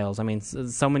 Trey Lyles. I mean,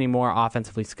 so many more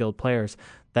offensively skilled players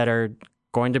that are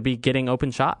going to be getting open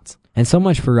shots. And so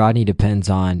much for Rodney depends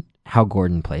on how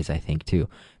Gordon plays, I think, too.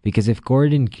 Because if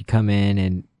Gordon could come in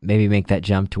and maybe make that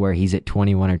jump to where he's at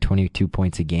 21 or 22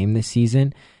 points a game this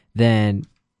season, then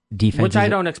defense... Which I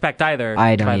don't expect either.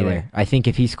 I don't either. I think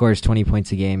if he scores 20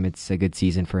 points a game, it's a good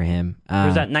season for him.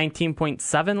 Was that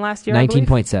 19.7 last year?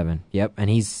 19.7, yep. And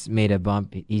he's made a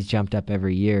bump. He's jumped up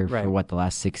every year for, the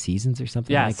last 6 seasons or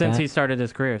something like that? Yeah, since he started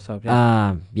his career. So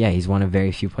he's one of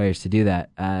very few players to do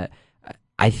that.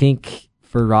 I think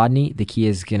for Rodney, the key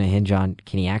is going to hinge on,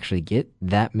 can he actually get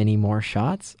that many more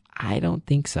shots? I don't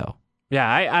think so. Yeah,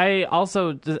 I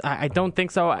also don't think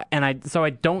so, and I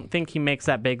don't think he makes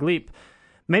that big leap.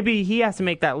 Maybe he has to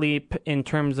make that leap in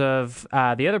terms of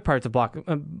the other parts of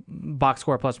box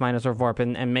score plus minus or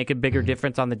VORP and make a bigger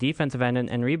difference on the defensive end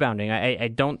and rebounding. I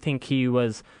don't think he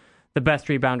was the best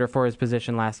rebounder for his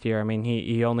position last year. I mean,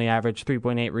 he only averaged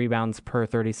 3.8 rebounds per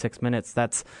 36 minutes.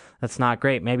 That's not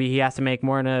great. Maybe he has to make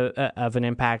more of an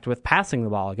impact with passing the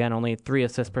ball. Again, only 3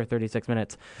 assists per 36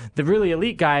 minutes. The really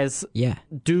elite guys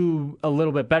do a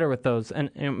little bit better with those, and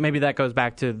maybe that goes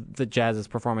back to the Jazz's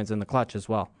performance in the clutch as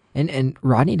well. And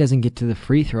Rodney doesn't get to the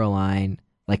free throw line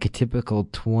like a typical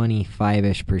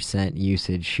 25-ish%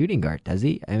 usage shooting guard, does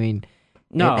he? I mean,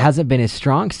 no. It hasn't been his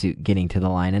strong suit getting to the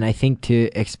line. And I think to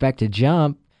expect a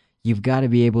jump, you've got to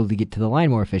be able to get to the line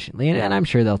more efficiently. And I'm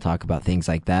sure they'll talk about things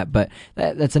like that. But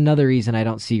that's another reason I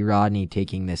don't see Rodney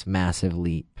taking this massive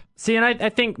leap. See, and I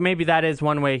think maybe that is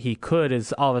one way he could,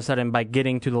 is all of a sudden by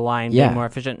getting to the line, being more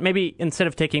efficient. Maybe instead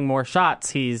of taking more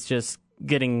shots, he's just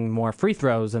getting more free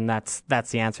throws, and that's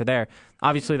the answer there.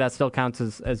 Obviously, that still counts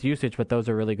as usage, but those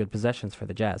are really good possessions for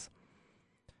the Jazz.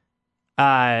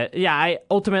 I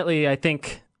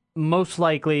think most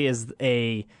likely is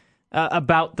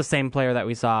about the same player that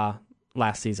we saw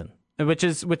last season, which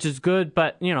is good,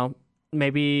 but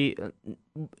maybe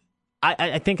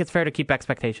I think it's fair to keep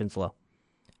expectations low.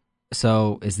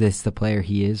 So, is this the player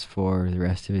he is for the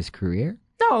rest of his career?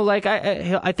 No,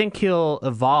 I think he'll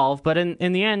evolve, but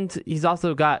in the end, he's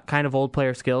also got kind of old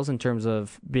player skills in terms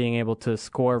of being able to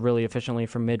score really efficiently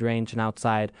from mid-range and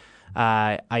outside.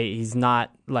 He's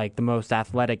not like the most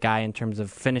athletic guy in terms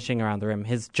of finishing around the rim.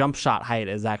 His jump shot height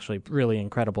is actually really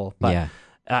incredible. But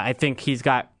I think he's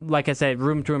got, like I said,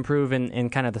 room to improve in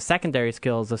kind of the secondary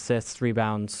skills, assists,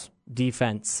 rebounds,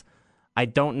 defense. I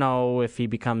don't know if he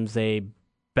becomes a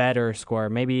better scorer.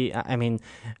 Maybe,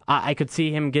 I could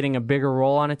see him getting a bigger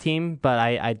role on a team, but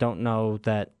I don't know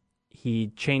that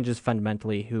he changes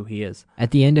fundamentally who he is.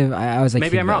 At the end of, I was like,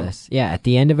 maybe I'm wrong. This. Yeah, at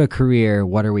the end of a career,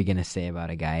 what are we going to say about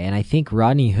a guy? And I think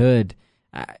Rodney Hood,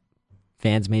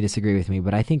 fans may disagree with me,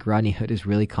 but I think Rodney Hood is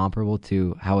really comparable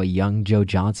to how a young Joe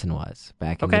Johnson was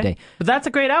back in the day. But that's a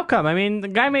great outcome. I mean, the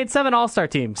guy made 7 All-Star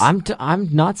teams. I'm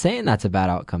not saying that's a bad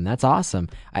outcome. That's awesome.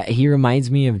 He reminds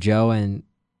me of Joe and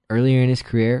earlier in his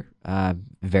career,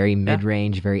 very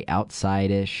mid-range, very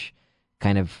outside-ish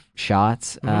kind of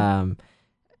shots. Mm-hmm.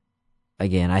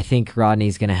 Again, I think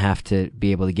Rodney's going to have to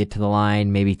be able to get to the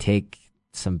line, maybe take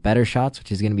some better shots,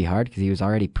 which is going to be hard because he was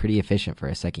already pretty efficient for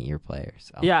a second-year player.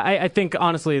 So. Yeah, I think,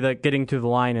 honestly, that getting to the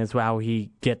line is how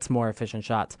he gets more efficient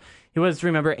shots. He was,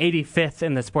 remember, 85th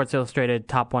in the Sports Illustrated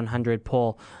Top 100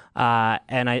 poll,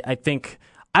 and I think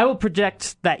I will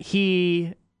project that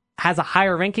he has a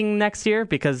higher ranking next year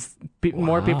because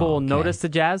more people will notice the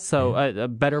Jazz, so a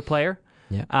better player.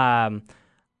 Yeah.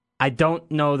 I don't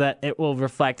know that it will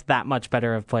reflect that much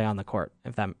better of play on the court.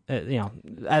 If that,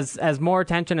 as more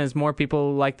attention, as more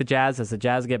people like the Jazz, as the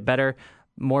Jazz get better,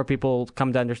 more people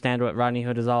come to understand what Rodney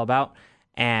Hood is all about,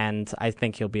 and I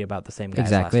think he'll be about the same guy.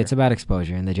 Exactly, it's about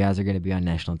exposure, and the Jazz are going to be on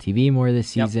national TV more this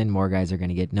season. More guys are going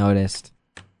to get noticed.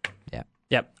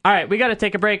 Yep. All right, we got to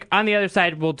take a break. On the other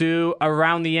side, we'll do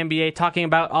Around the NBA, talking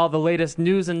about all the latest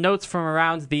news and notes from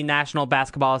around the National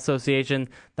Basketball Association.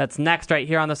 That's next right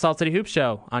here on the Salt City Hoops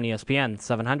Show on ESPN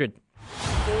 700.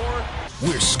 4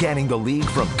 We're scanning the league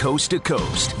from coast to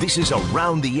coast. This is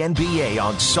Around the NBA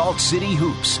on Salt City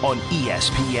Hoops on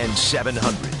ESPN 700.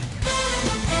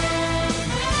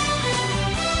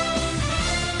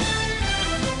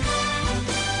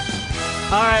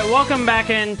 All right, welcome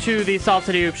back into the Salt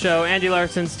City Hoop Show. Andy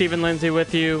Larsen, Stephen Lindsey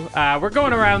with you. We're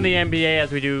going around the NBA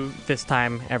as we do this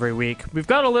time every week. We've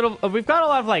got a lot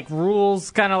of like rules,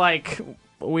 kind of like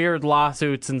weird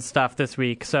lawsuits and stuff this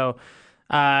week. So,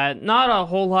 not a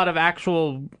whole lot of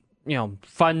actual,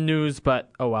 fun news,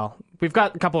 but oh well. We've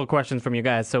got a couple of questions from you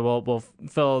guys, so we'll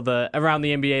fill the Around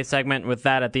the NBA segment with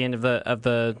that at the end of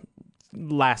the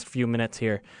last few minutes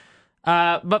here.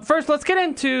 But first, let's get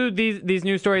into these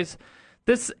news stories.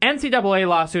 This NCAA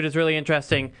lawsuit is really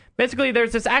interesting. Basically,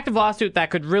 there's this active lawsuit that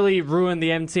could really ruin the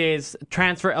NCAA's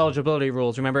transfer eligibility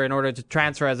rules. Remember, in order to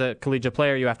transfer as a collegiate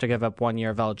player, you have to give up 1 year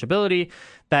of eligibility.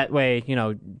 That way,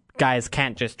 guys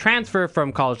can't just transfer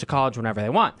from college to college whenever they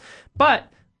want.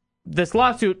 But this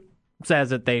lawsuit says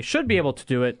that they should be able to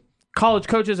do it. College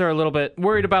coaches are a little bit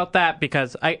worried about that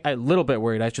because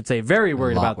very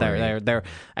worried about that. They're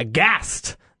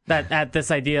aghast at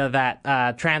this idea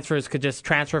that transfers could just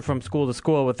transfer from school to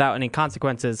school without any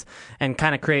consequences and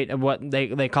kind of create what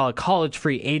they call a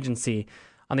college-free agency.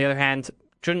 On the other hand,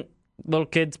 shouldn't little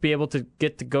kids be able to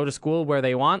get to go to school where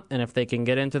they want? And if they can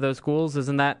get into those schools,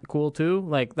 isn't that cool too?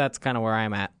 Like, that's kind of where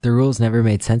I'm at. The rules never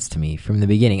made sense to me from the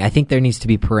beginning. I think there needs to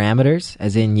be parameters,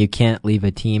 as in you can't leave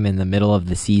a team in the middle of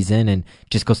the season and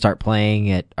just go start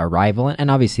playing at a rival.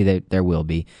 And obviously there will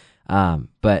be.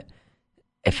 But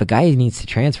if a guy needs to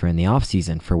transfer in the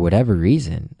offseason for whatever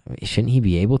reason, shouldn't he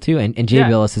be able to? And Jay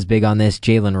Billis is big on this.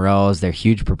 Jalen Rose, they're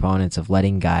huge proponents of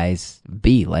letting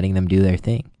them do their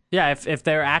thing. Yeah, if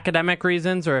there are academic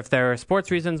reasons or if there are sports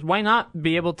reasons, why not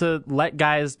be able to let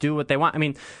guys do what they want? I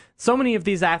mean, so many of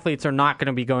these athletes are not going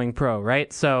to be going pro,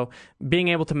 right? So being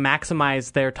able to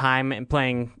maximize their time in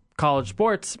playing college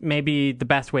sports may be the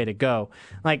best way to go.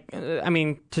 Like,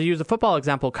 to use a football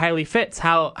example, Kylie Fitz,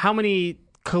 how many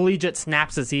collegiate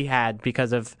snaps has he had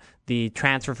because of the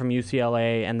transfer from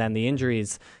UCLA and then the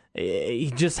injuries?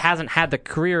 He just hasn't had the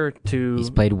career to... He's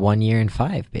played 1 year and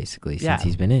 5, basically, since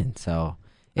he's been in, so...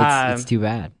 It's too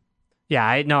bad. Yeah,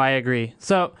 I agree.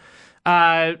 So,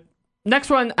 next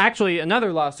one, actually,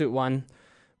 another lawsuit one.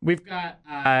 We've got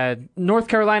North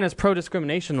Carolina's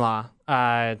pro-discrimination law,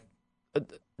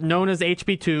 known as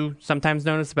HB2, sometimes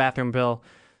known as the bathroom bill,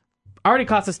 already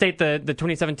cost the state the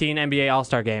 2017 NBA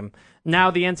All-Star Game.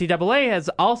 Now the NCAA has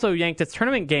also yanked its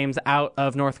tournament games out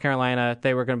of North Carolina.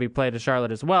 They were going to be played at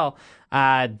Charlotte as well,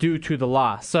 due to the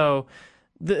law. So...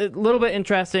 a little bit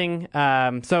interesting.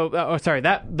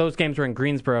 Those games were in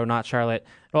Greensboro, not Charlotte.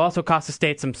 It'll also cost the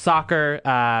state some soccer,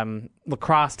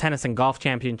 lacrosse, tennis, and golf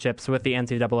championships with the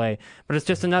NCAA. But it's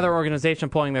just another organization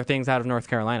pulling their things out of North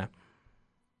Carolina.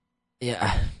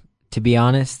 Yeah, to be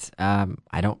honest,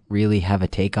 I don't really have a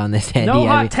take on this, Andy. No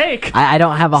hot take. I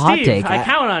don't have a hot take. I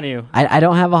count on you. I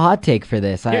don't have a hot take for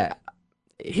this.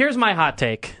 Here's my hot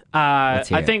take.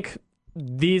 I think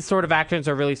these sort of actions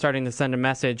are really starting to send a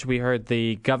message. We heard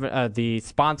the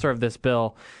sponsor of this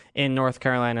bill in North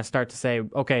Carolina start to say,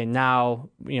 okay, now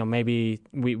maybe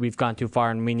we've gone too far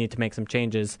and we need to make some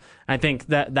changes. I think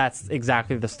that's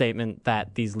exactly the statement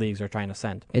that these leagues are trying to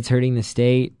send. It's hurting the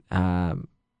state. I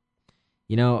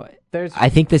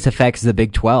think this affects the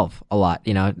Big 12 a lot.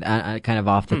 Kind of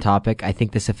off the topic. I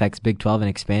think this affects Big 12 and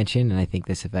expansion, and I think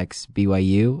this affects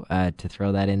BYU. To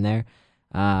throw that in there.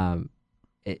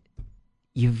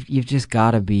 You've just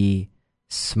got to be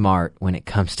smart when it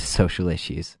comes to social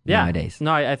issues nowadays.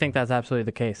 No, I think that's absolutely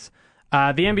the case. The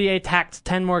NBA tacked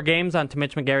 10 more games onto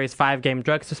Mitch McGary's 5-game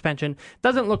drug suspension.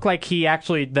 Doesn't look like he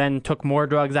actually then took more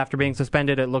drugs after being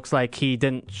suspended. It looks like he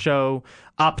didn't show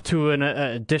up to an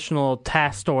additional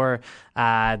test or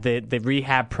the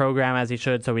rehab program as he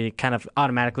should, so he kind of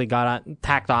automatically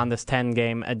tacked on this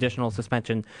 10-game additional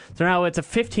suspension. So now it's a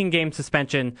 15-game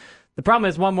suspension. The problem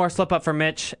is one more slip up for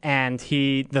Mitch, and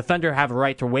the Thunder have a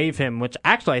right to waive him, which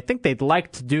actually I think they'd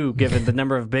like to do given the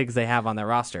number of bigs they have on their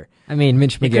roster.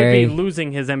 Mitch McGary... He could be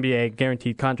losing his NBA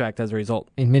guaranteed contract as a result.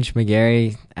 Mitch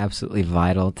McGary, absolutely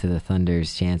vital to the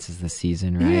Thunder's chances this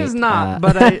season, right? He is not,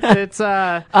 but it's...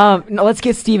 no, let's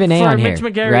get Stephen A on here, for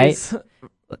Mitch McGary's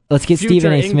Let's get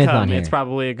Stephen A. Smith on here. It's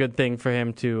probably a good thing for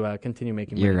him to continue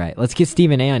making money. You're right. Let's get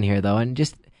Stephen A on here, though, and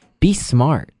just be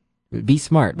smart. Be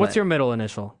smart. What's your middle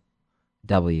initial?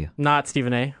 W. Not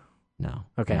Stephen A? No.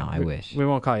 Okay. No, I wish. We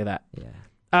won't call you that. Yeah.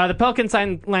 The Pelicans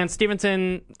signed Lance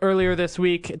Stevenson earlier this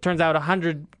week. It turns out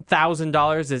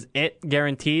 $100,000 is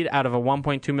guaranteed out of a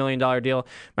 $1.2 million deal.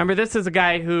 Remember, this is a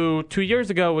guy who 2 years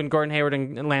ago, when Gordon Hayward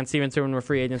and Lance Stevenson were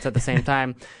free agents at the same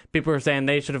time, people were saying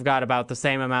they should have got about the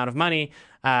same amount of money.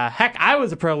 Heck, I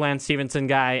was a pro Lance Stevenson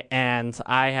guy, and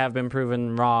I have been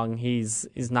proven wrong. He's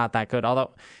not that good.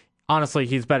 Although, honestly,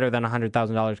 he's better than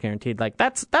 $100,000 guaranteed. Like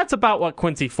that's about what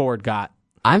Quincy Ford got.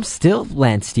 I'm still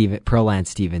pro Lance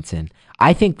Stevenson.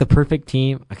 I think the perfect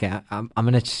team. Okay, I'm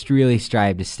going to just really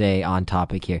strive to stay on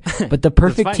topic here. But the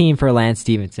perfect team for Lance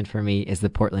Stevenson for me is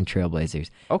the Portland Trailblazers.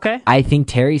 Okay. I think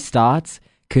Terry Stotts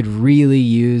could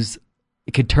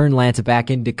turn Lance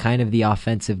back into kind of the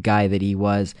offensive guy that he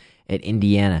was at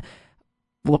Indiana.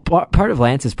 Well, part of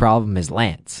Lance's problem is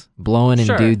Lance blowing in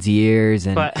dudes' ears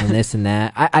and this and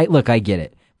that. I get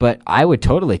it. But I would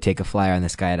totally take a flyer on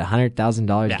this guy at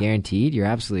 $100,000 guaranteed. You're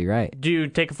absolutely right. Do you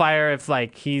take a flyer if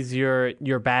he's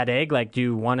your bad egg? Like, do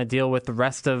you want to deal with the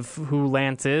rest of who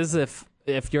Lance is if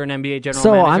you're an NBA general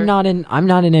manager? So I'm not in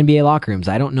NBA locker rooms.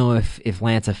 I don't know if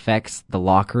Lance affects the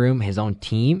locker room, his own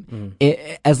team.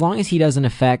 As long as he doesn't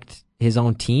affect his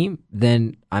own team,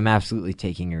 then I'm absolutely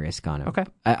taking a risk on him. Okay.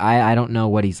 I don't know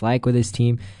what he's like with his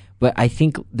team, but I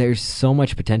think there's so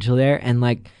much potential there. And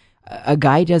a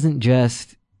guy doesn't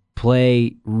just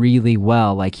play really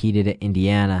well like he did at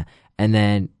Indiana, and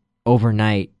then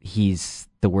overnight he's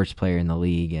the worst player in the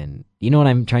league. And you know what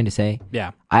I'm trying to say? Yeah.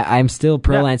 I'm still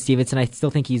pro Lance Stevenson. I still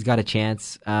think he's got a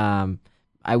chance. I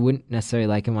wouldn't necessarily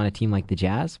like him on a team like the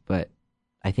Jazz, but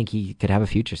I think he could have a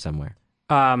future somewhere.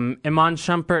 Iman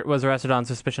Shumpert was arrested on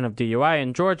suspicion of DUI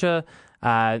in Georgia.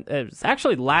 It was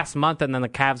actually last month, and then the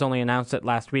Cavs only announced it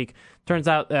last week. Turns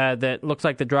out that looks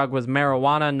like the drug was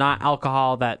marijuana, not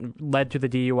alcohol, that led to the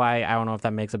DUI. I don't know if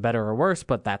that makes it better or worse,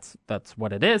 but that's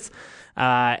what it is.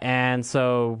 And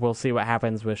so we'll see what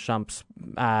happens with Shumps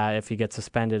if he gets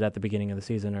suspended at the beginning of the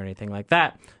season or anything like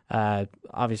that.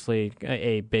 Obviously,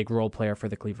 a big role player for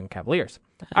the Cleveland Cavaliers.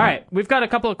 All right, we've got a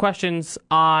couple of questions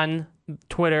on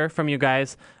Twitter from you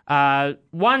guys.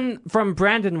 One from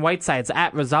Brandon Whitesides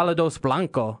at Rosalidos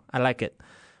Blanco. I like it.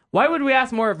 Why would we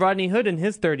ask more of Rodney Hood in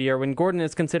his third year when Gordon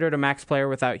is considered a max player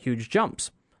without huge jumps?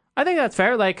 I think that's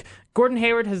fair. Gordon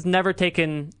Hayward has never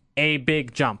taken a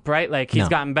big jump, right? He's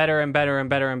gotten better and better and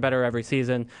better and better every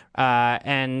season.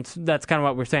 And that's kind of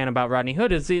what we're saying about Rodney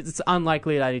Hood, is it's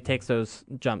unlikely that he takes those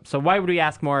jumps. So why would we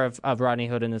ask more of Rodney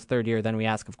Hood in his third year than we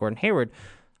ask of Gordon Hayward?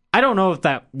 I don't know if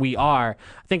that we are.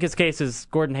 I think his case is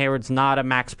Gordon Hayward's not a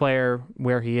max player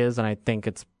where he is, and I think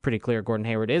it's pretty clear Gordon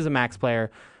Hayward is a max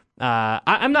player.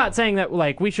 I'm not saying that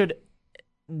we should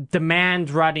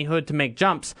demand Rodney Hood to make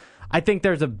jumps. I think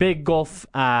there's a big gulf,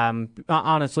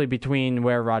 honestly, between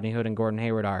where Rodney Hood and Gordon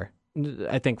Hayward are.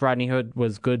 I think Rodney Hood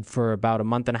was good for about a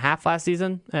month and a half last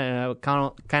season, kind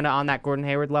of on that Gordon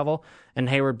Hayward level, and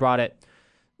Hayward brought it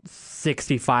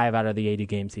 65 out of the 80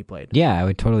 games he played. Yeah, I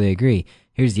would totally agree.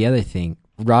 Here's the other thing.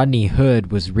 Rodney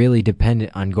Hood was really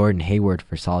dependent on Gordon Hayward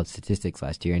for solid statistics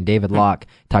last year, and David Locke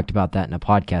talked about that in a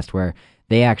podcast where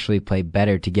they actually play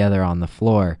better together on the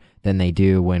floor than they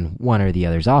do when one or the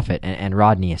other's off it. And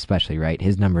Rodney especially, right?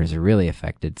 His numbers are really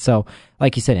affected. So,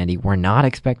 like you said, Andy, we're not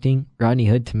expecting Rodney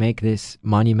Hood to make this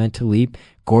monumental leap.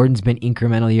 Gordon's been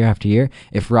incremental year after year.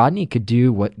 If Rodney could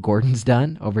do what Gordon's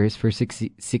done over his first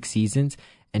six seasons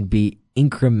and be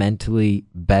incrementally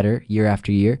better year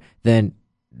after year, then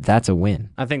that's a win.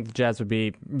 I think the Jazz would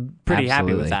be pretty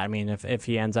happy with that. I mean, if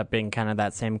he ends up being kind of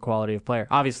that same quality of player.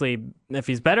 Obviously, if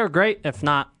he's better, great. If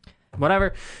not,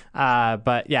 whatever.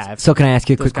 But yeah. So can I ask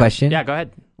you a quick question? Yeah, go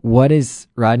ahead. What does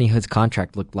Rodney Hood's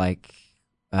contract look like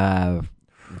the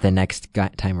next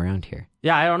time around here?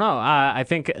 Yeah, I don't know. I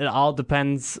think it all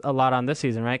depends a lot on this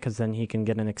season, right? Because then he can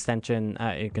get an extension.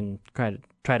 He can try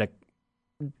to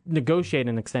negotiate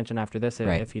an extension after this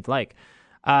if he'd like.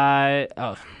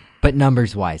 But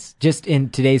numbers-wise, just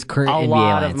in today's current NBA landscape. A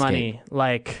lot of money.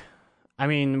 I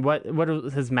mean, what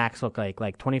does his max look like?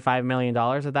 Like $25 million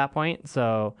at that point?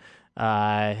 So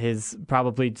his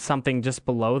probably something just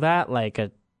below that, like a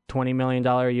 $20 million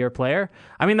a year player.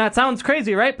 I mean, that sounds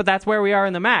crazy, right? But that's where we are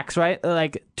in the max, right?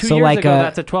 Like 2 years ago,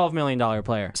 that's a $12 million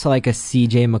player. So like a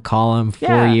CJ McCollum,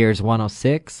 4 years,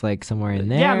 106, like somewhere in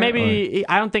there? Yeah, maybe.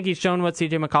 I don't think he's shown what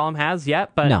CJ McCollum has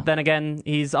yet, but then again,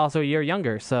 he's also a year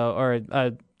younger, or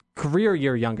a career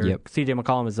year younger. Yep. CJ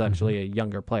McCollum is actually a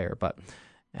younger player, but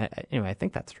anyway, I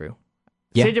think that's true.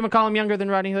 Yeah. CJ McCollum younger than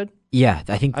Rodney Hood? Yeah,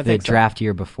 I think the draft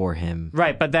year before him.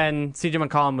 Right, but then CJ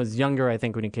McCollum was younger, I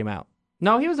think, when he came out.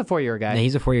 No, he was a 4-year guy. No,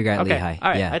 he's a 4-year guy at Lehigh. All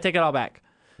right, yeah. I take it all back.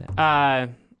 Yeah.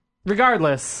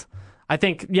 Regardless, I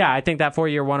think that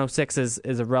 4-year 106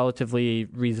 is a relatively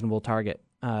reasonable target.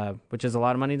 which is a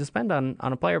lot of money to spend on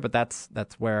a player, but that's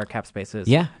where our cap space is.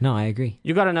 Yeah, no, I agree.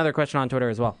 You got another question on Twitter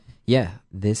as well. Yeah,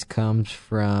 this comes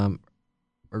from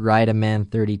Rida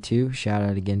Man32. Shout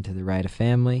out again to the Rida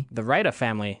family. The Rida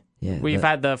family. Yeah, We've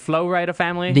had the Flo Rida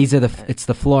family. These are it's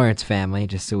the Florence family,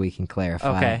 just so we can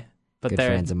clarify. Okay. But Good they're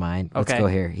friends of mine. Let's okay. go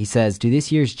here. He says, do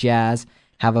this year's Jazz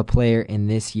have a player in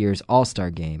this year's All-Star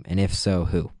game? And if so,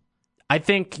 who? I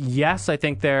think yes. I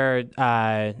think their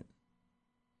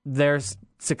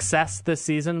success this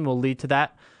season will lead to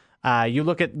that. You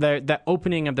look at the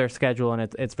opening of their schedule,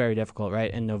 and it's very difficult,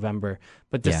 right, in November.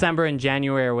 But December and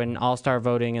January, when All-Star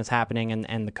voting is happening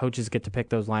and the coaches get to pick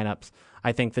those lineups,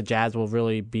 I think the Jazz will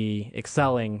really be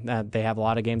excelling. They have a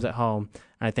lot of games at home,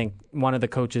 and I think one of the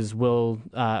coaches will,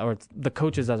 or the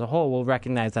coaches as a whole, will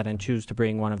recognize that and choose to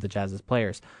bring one of the Jazz's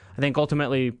players. I think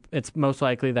ultimately it's most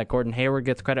likely that Gordon Hayward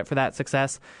gets credit for that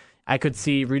success. I could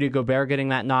see Rudy Gobert getting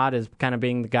that nod as kind of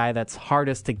being the guy that's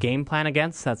hardest to game plan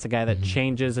against. That's the guy that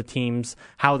changes a team's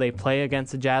how they play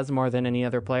against the Jazz more than any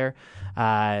other player.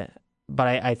 But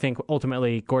I think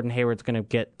ultimately Gordon Hayward's going to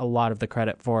get a lot of the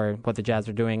credit for what the Jazz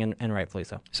are doing, and rightfully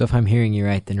so. So if I'm hearing you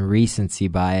right, then recency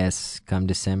bias come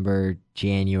December,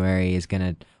 January is going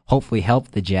to hopefully help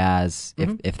the Jazz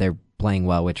if they're playing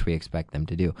well, which we expect them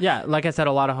to do. Yeah, like I said,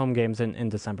 a lot of home games in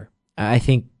December. I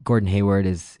think Gordon Hayward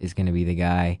is going to be the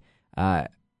guy.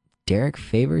 Derek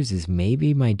Favors is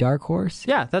maybe my dark horse.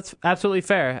 Yeah, that's absolutely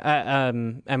fair.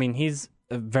 I mean, he's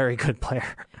a very good player.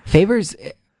 Favors,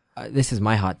 this is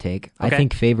my hot take. Okay. I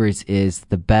think Favors is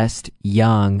the best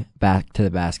young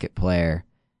back-to-the-basket player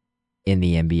in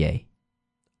the NBA.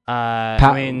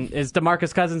 I mean, is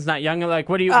DeMarcus Cousins not young? Like,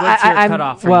 what's your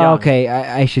cutoff for young? Well, okay,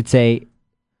 I should say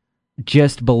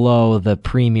just below the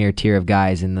premier tier of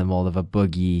guys in the mold of a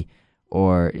Boogie,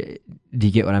 or do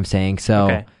you get what I'm saying?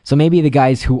 So maybe the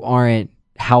guys who aren't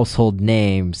household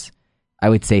names, I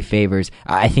would say Favors.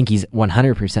 I think he's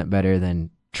 100% better than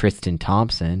Tristan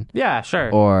Thompson. Yeah, sure.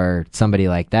 Or somebody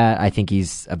like that. I think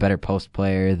he's a better post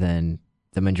player than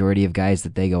the majority of guys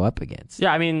that they go up against.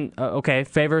 Yeah, I mean,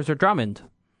 Favors or Drummond?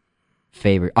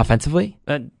 Offensively?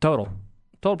 Total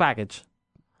package.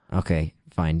 Okay.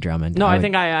 Fine, Drummond. No, I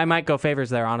think I might go Favors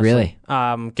there, honestly.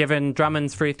 Really? Given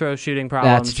Drummond's free throw shooting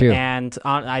problems. That's true. And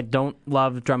I don't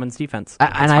love Drummond's defense.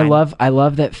 I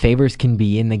love that Favors can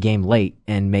be in the game late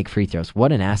and make free throws.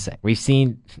 What an asset. We've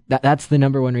seen that's the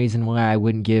number one reason why I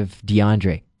wouldn't give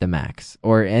DeAndre the max.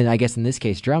 And I guess in this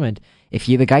case, Drummond, if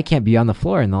the guy can't be on the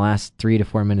floor in the last 3 to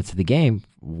 4 minutes of the game,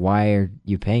 why are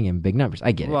you paying him big numbers?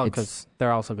 I get it. Well, because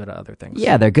they're also good at other things.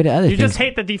 Yeah, they're good at other things. You just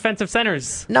hate the defensive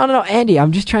centers. No, Andy,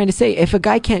 I'm just trying to say, if a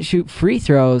guy can't shoot free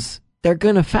throws, they're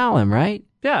going to foul him, right?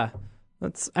 Yeah.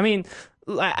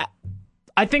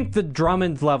 I think the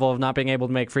Drummond level of not being able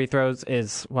to make free throws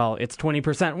is, it's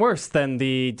 20% worse than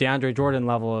the DeAndre Jordan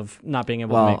level of not being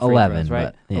able to make free 11, throws,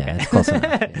 right? But yeah, it's close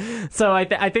enough. Yeah. So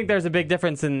I think there's a big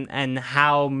difference in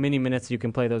how many minutes you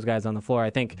can play those guys on the floor. I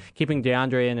think keeping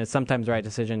DeAndre in is sometimes the right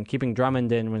decision. Keeping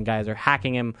Drummond in when guys are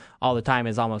hacking him all the time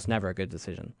is almost never a good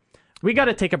decision. We got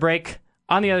to take a break.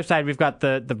 On the other side, we've got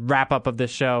the wrap-up of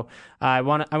this show. I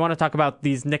want to talk about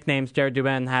these nicknames. Jared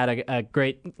Dubin had a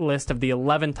great list of the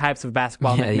 11 types of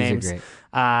basketball nicknames. These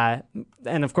are great.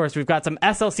 And, of course, we've got some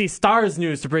SLC Stars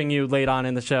news to bring you late on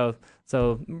in the show.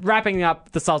 So wrapping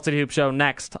up the Salt City Hoop Show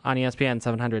next on ESPN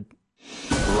 700.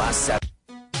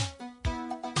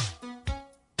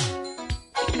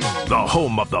 The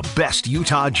home of the best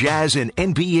Utah Jazz and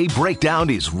NBA breakdown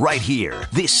is right here.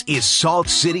 This is Salt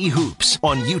City Hoops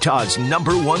on Utah's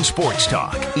 #1 sports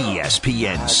talk,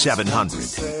 ESPN 700.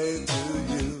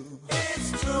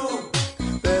 It's true.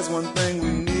 There's one thing we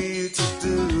need to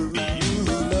do. You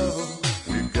know,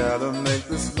 we gotta make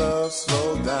this love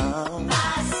slow down.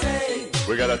 I say,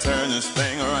 we gotta turn this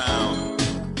thing around.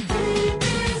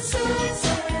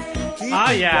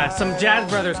 Some Jazz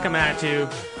Brothers coming at you.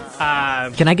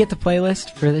 Can I get the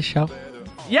playlist for this show?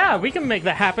 Yeah, we can make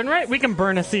that happen, right? We can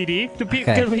burn a CD.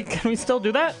 Can we still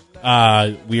do that?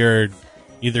 We are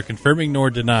neither confirming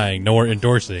nor denying nor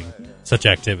endorsing such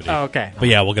activity. Oh, okay. But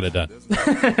yeah, we'll get it done.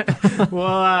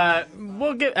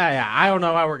 We'll get. I don't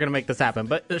know how we're gonna make this happen,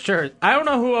 but sure. I don't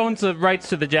know who owns the rights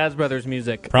to the Jazz Brothers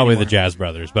music. Probably anymore. the Jazz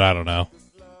Brothers, but I don't know.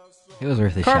 It was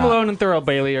worth a Karl shot. Malone and Thurl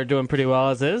Bailey are doing pretty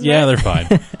well as is. Yeah, they're fine.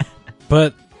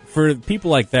 But for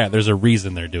people like that, there's a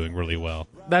reason they're doing really well.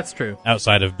 That's true.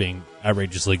 Outside of being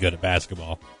outrageously good at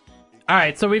basketball. All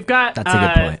right, so we've got... That's a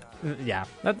good point. Yeah,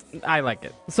 I like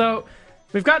it. So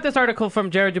we've got this article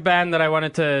from Jared Dubin that I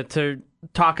wanted to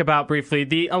talk about briefly.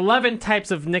 The 11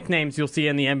 types of nicknames you'll see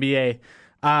in the NBA.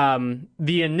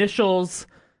 The initials,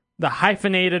 the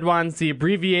hyphenated ones, the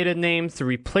abbreviated names, the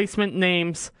replacement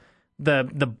names,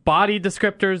 the body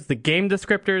descriptors, the game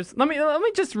descriptors. Let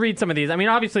me just read some of these. I mean,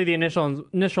 obviously the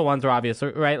initial ones are obvious,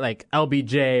 right? Like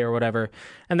LBJ or whatever.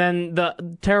 And then the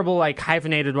terrible like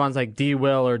hyphenated ones like D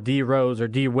Will or D Rose or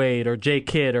D Wade or J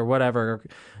Kid or whatever.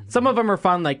 Some of them are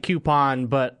fun like Coupon,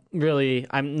 but really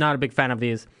I'm not a big fan of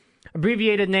these.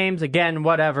 Abbreviated names, again,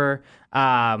 whatever.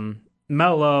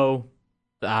 Mello,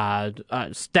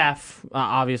 Steph,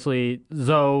 obviously,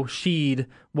 Zoe, Sheed,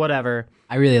 whatever.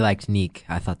 I really liked Neek.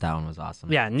 I thought that one was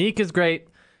awesome. Yeah, Neek is great.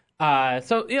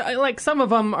 So, yeah, like, some of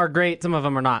them are great, some of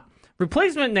them are not.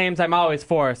 Replacement names I'm always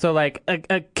for. So, like,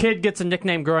 a kid gets a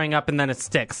nickname growing up and then it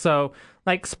sticks. So,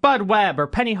 like, Spud Webb or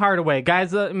Penny Hardaway,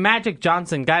 guys, Magic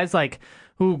Johnson, guys like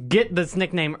who get this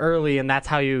nickname early and that's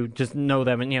how you just know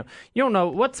them. And, you don't know,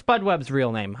 what's Spud Webb's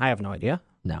real name? I have no idea.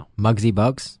 No. Muggsy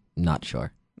Bogues? Not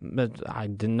sure. But I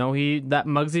didn't know that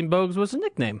Muggsy Bogues was a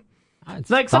nickname.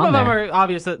 It's like some of them there. are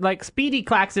obvious. Like Speedy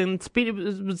Claxton, Speedy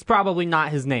was probably not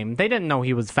his name. They didn't know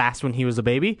he was fast when he was a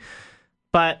baby.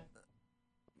 But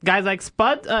guys like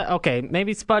Spud, okay,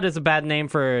 maybe Spud is a bad name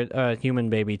for a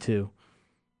human baby too.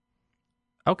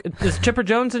 Okay, is Chipper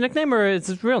Jones a nickname or is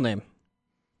his real name?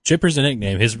 Chipper's a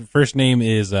nickname. His first name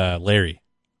is Larry.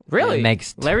 Really? It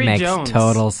makes Larry Jones.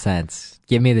 Total sense.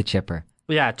 Give me the Chipper.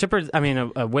 Yeah, Chipper's, I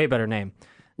mean, a way better name.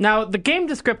 Now, the game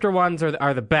descriptor ones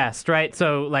are the best, right?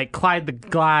 So, like Clyde the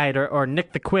Glide or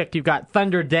Nick the Quick. You've got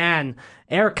Thunder Dan,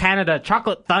 Air Canada,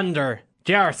 Chocolate Thunder,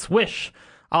 JR Swish.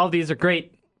 All of these are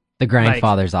great. The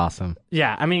Grandfather's awesome.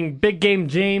 Yeah, I mean, Big Game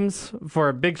James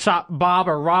for Big Shot Bob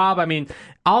or Rob. I mean,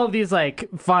 all of these, like,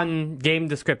 fun game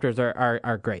descriptors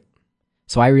are great.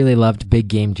 So I really loved Big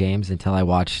Game James until I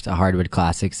watched a Hardwood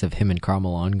Classics of him and Karl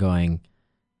Malone going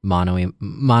mano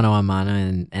on mano,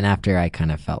 and after I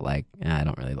kind of felt like I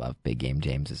don't really love Big Game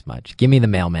James as much. Give me the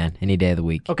Mailman any day of the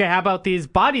week. Okay, how about these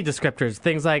body descriptors?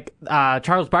 Things like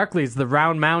Charles Barkley's the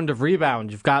round mound of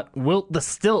rebound. You've got Wilt the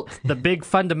Stilt, the big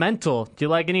fundamental. Do you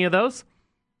like any of those?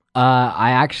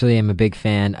 I actually am a big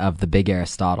fan of the Big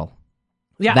Aristotle.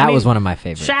 Yeah, that was one of my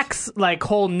favorites. Shaq's like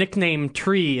whole nickname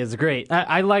tree is great.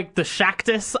 I like the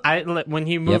Shaqtus. When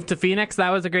he moved to Phoenix, that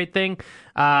was a great thing.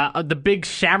 The Big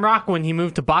Shamrock when he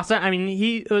moved to Boston. I mean,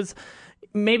 he was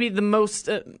maybe the most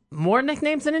more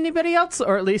nicknames than anybody else,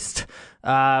 or at least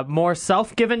more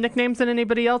self-given nicknames than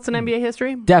anybody else in NBA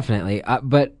history. Definitely,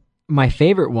 but my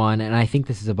favorite one, and I think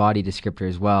this is a body descriptor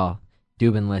as well.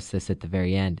 Dubin lists this at the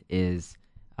very end. Is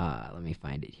let me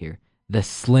find it here. The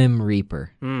Slim Reaper.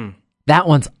 That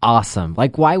one's awesome.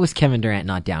 Like, why was Kevin Durant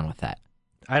not down with that?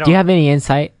 Do you have any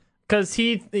insight? Because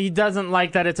he doesn't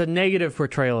like that it's a negative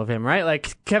portrayal of him, right?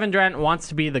 Like, Kevin Durant wants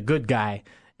to be the good guy,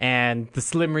 and the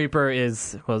Slim Reaper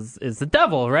is the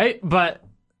devil, right? But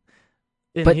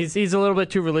he's a little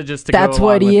bit too religious to go along with that's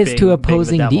what he is being to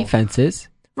opposing the devil. defenses.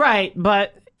 Right,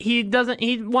 but he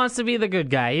wants to be the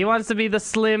good guy. He wants to be the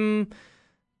Slim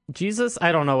Jesus?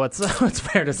 I don't know what's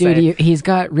fair to say. Dude, he's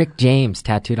got Rick James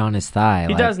tattooed on his thigh.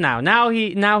 He does now. Now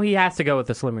he has to go with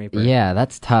the Slim Reaper. Yeah,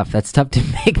 that's tough. That's tough to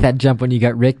make that jump when you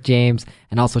got Rick James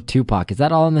and also Tupac. Is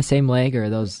that all on the same leg, or are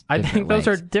those? I think those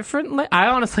are different. I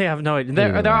honestly have no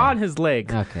idea. They're on his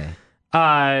leg.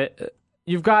 Okay.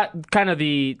 You've got kind of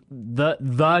the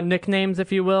nicknames,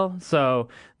 if you will. So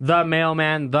the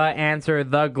Mailman, the Answer,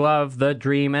 the Glove, the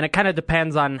Dream, and it kind of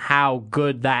depends on how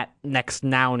good that next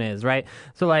noun is, right?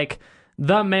 So like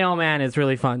the Mailman is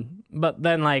really fun, but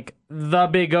then like the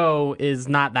Big O is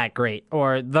not that great,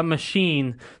 or the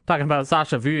Machine, talking about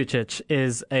Sasha Vujacic,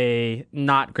 is a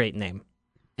not great name.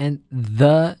 And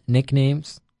the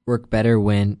nicknames work better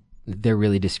when they're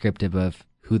really descriptive of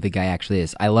who the guy actually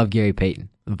is. I love Gary Payton.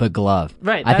 The Glove.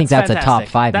 Right. I think that's fantastic. a top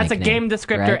 5 That's nickname, a game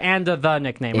descriptor, right? and the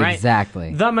nickname, right?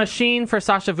 Exactly. The Machine for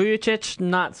Sasha Vujacic,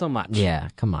 not so much. Yeah,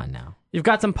 come on now. You've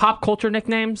got some pop culture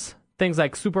nicknames. Things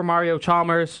like Super Mario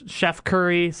Chalmers, Chef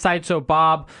Curry, Sideshow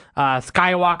Bob,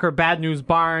 Skywalker, Bad News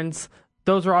Barnes.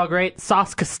 Those are all great.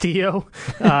 Sauce Castillo.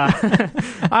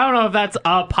 I don't know if that's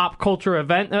a pop culture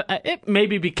event. It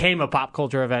maybe became a pop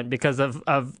culture event because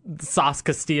of Sauce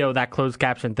Castillo, that closed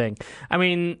caption thing. I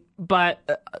mean, but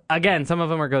again, some of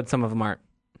them are good, some of them aren't.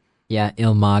 Yeah,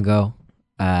 Il Mago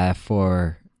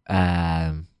for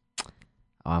I'm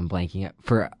blanking out,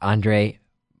 for Andre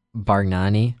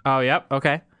Bargnani. Oh, yep,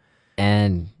 okay.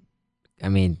 And I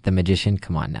mean, the Magician.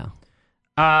 Come on now.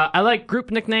 I like group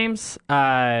nicknames.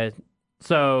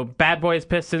 So, Bad Boys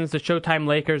Pistons, the Showtime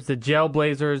Lakers, the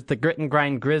Jailblazers, the Grit and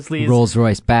Grind Grizzlies, Rolls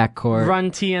Royce Backcourt, Run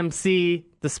TMC,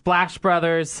 the Splash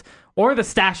Brothers, or the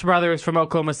Stash Brothers from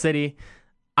Oklahoma City.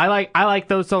 I like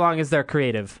those so long as they're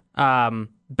creative.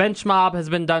 Bench Mob has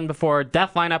been done before.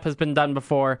 Death Lineup has been done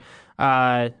before.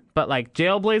 But like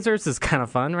Jailblazers is kind of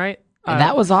fun, right?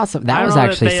 That was awesome. That I was don't know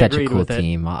that actually they such a agreed cool with it.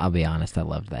 team. I'll be honest. I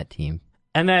loved that team.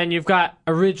 And then you've got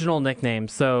original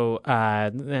nicknames. So,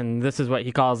 and this is what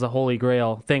he calls the Holy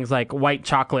Grail. Things like White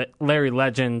Chocolate, Larry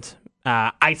Legend,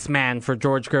 Iceman for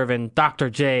George Gervin, Dr.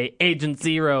 J, Agent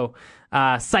Zero,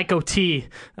 Psycho T.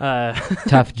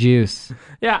 Tough Juice.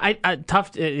 Yeah,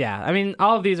 tough. Yeah, I mean,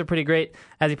 all of these are pretty great.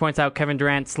 As he points out, Kevin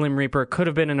Durant, Slim Reaper could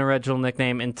have been an original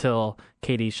nickname until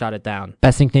KD shot it down.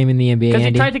 Best nickname in the NBA, Because he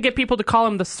Andy? tried to get people to call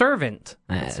him the Servant.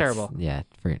 That's terrible. Yeah,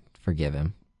 forgive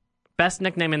him. Best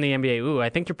nickname in the NBA. Ooh, I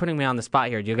think you're putting me on the spot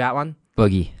here. Do you got one?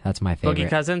 Boogie. That's my favorite. Boogie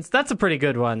Cousins. That's a pretty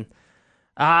good one.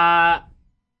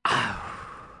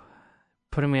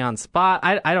 Putting me on spot.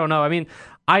 I don't know. I mean,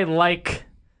 I like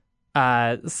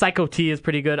Psycho T is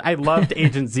pretty good. I loved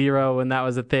Agent Zero when that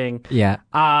was a thing. Yeah.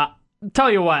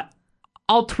 Tell you what,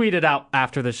 I'll tweet it out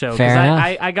after the show. Fair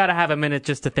enough. I got to have a minute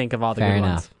just to think of all the Fair good enough.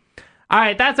 ones. All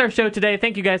right, that's our show today.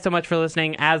 Thank you guys so much for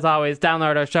listening. As always,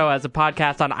 download our show as a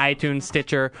podcast on iTunes,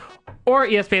 Stitcher, or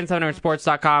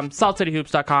ESPN700sports.com,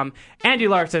 SaltCityHoops.com. Andy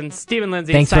Larsen, Stephen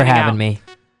Lindsey. Thanks for signing having out. me.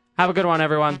 Have a good one,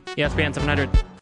 everyone. ESPN 700.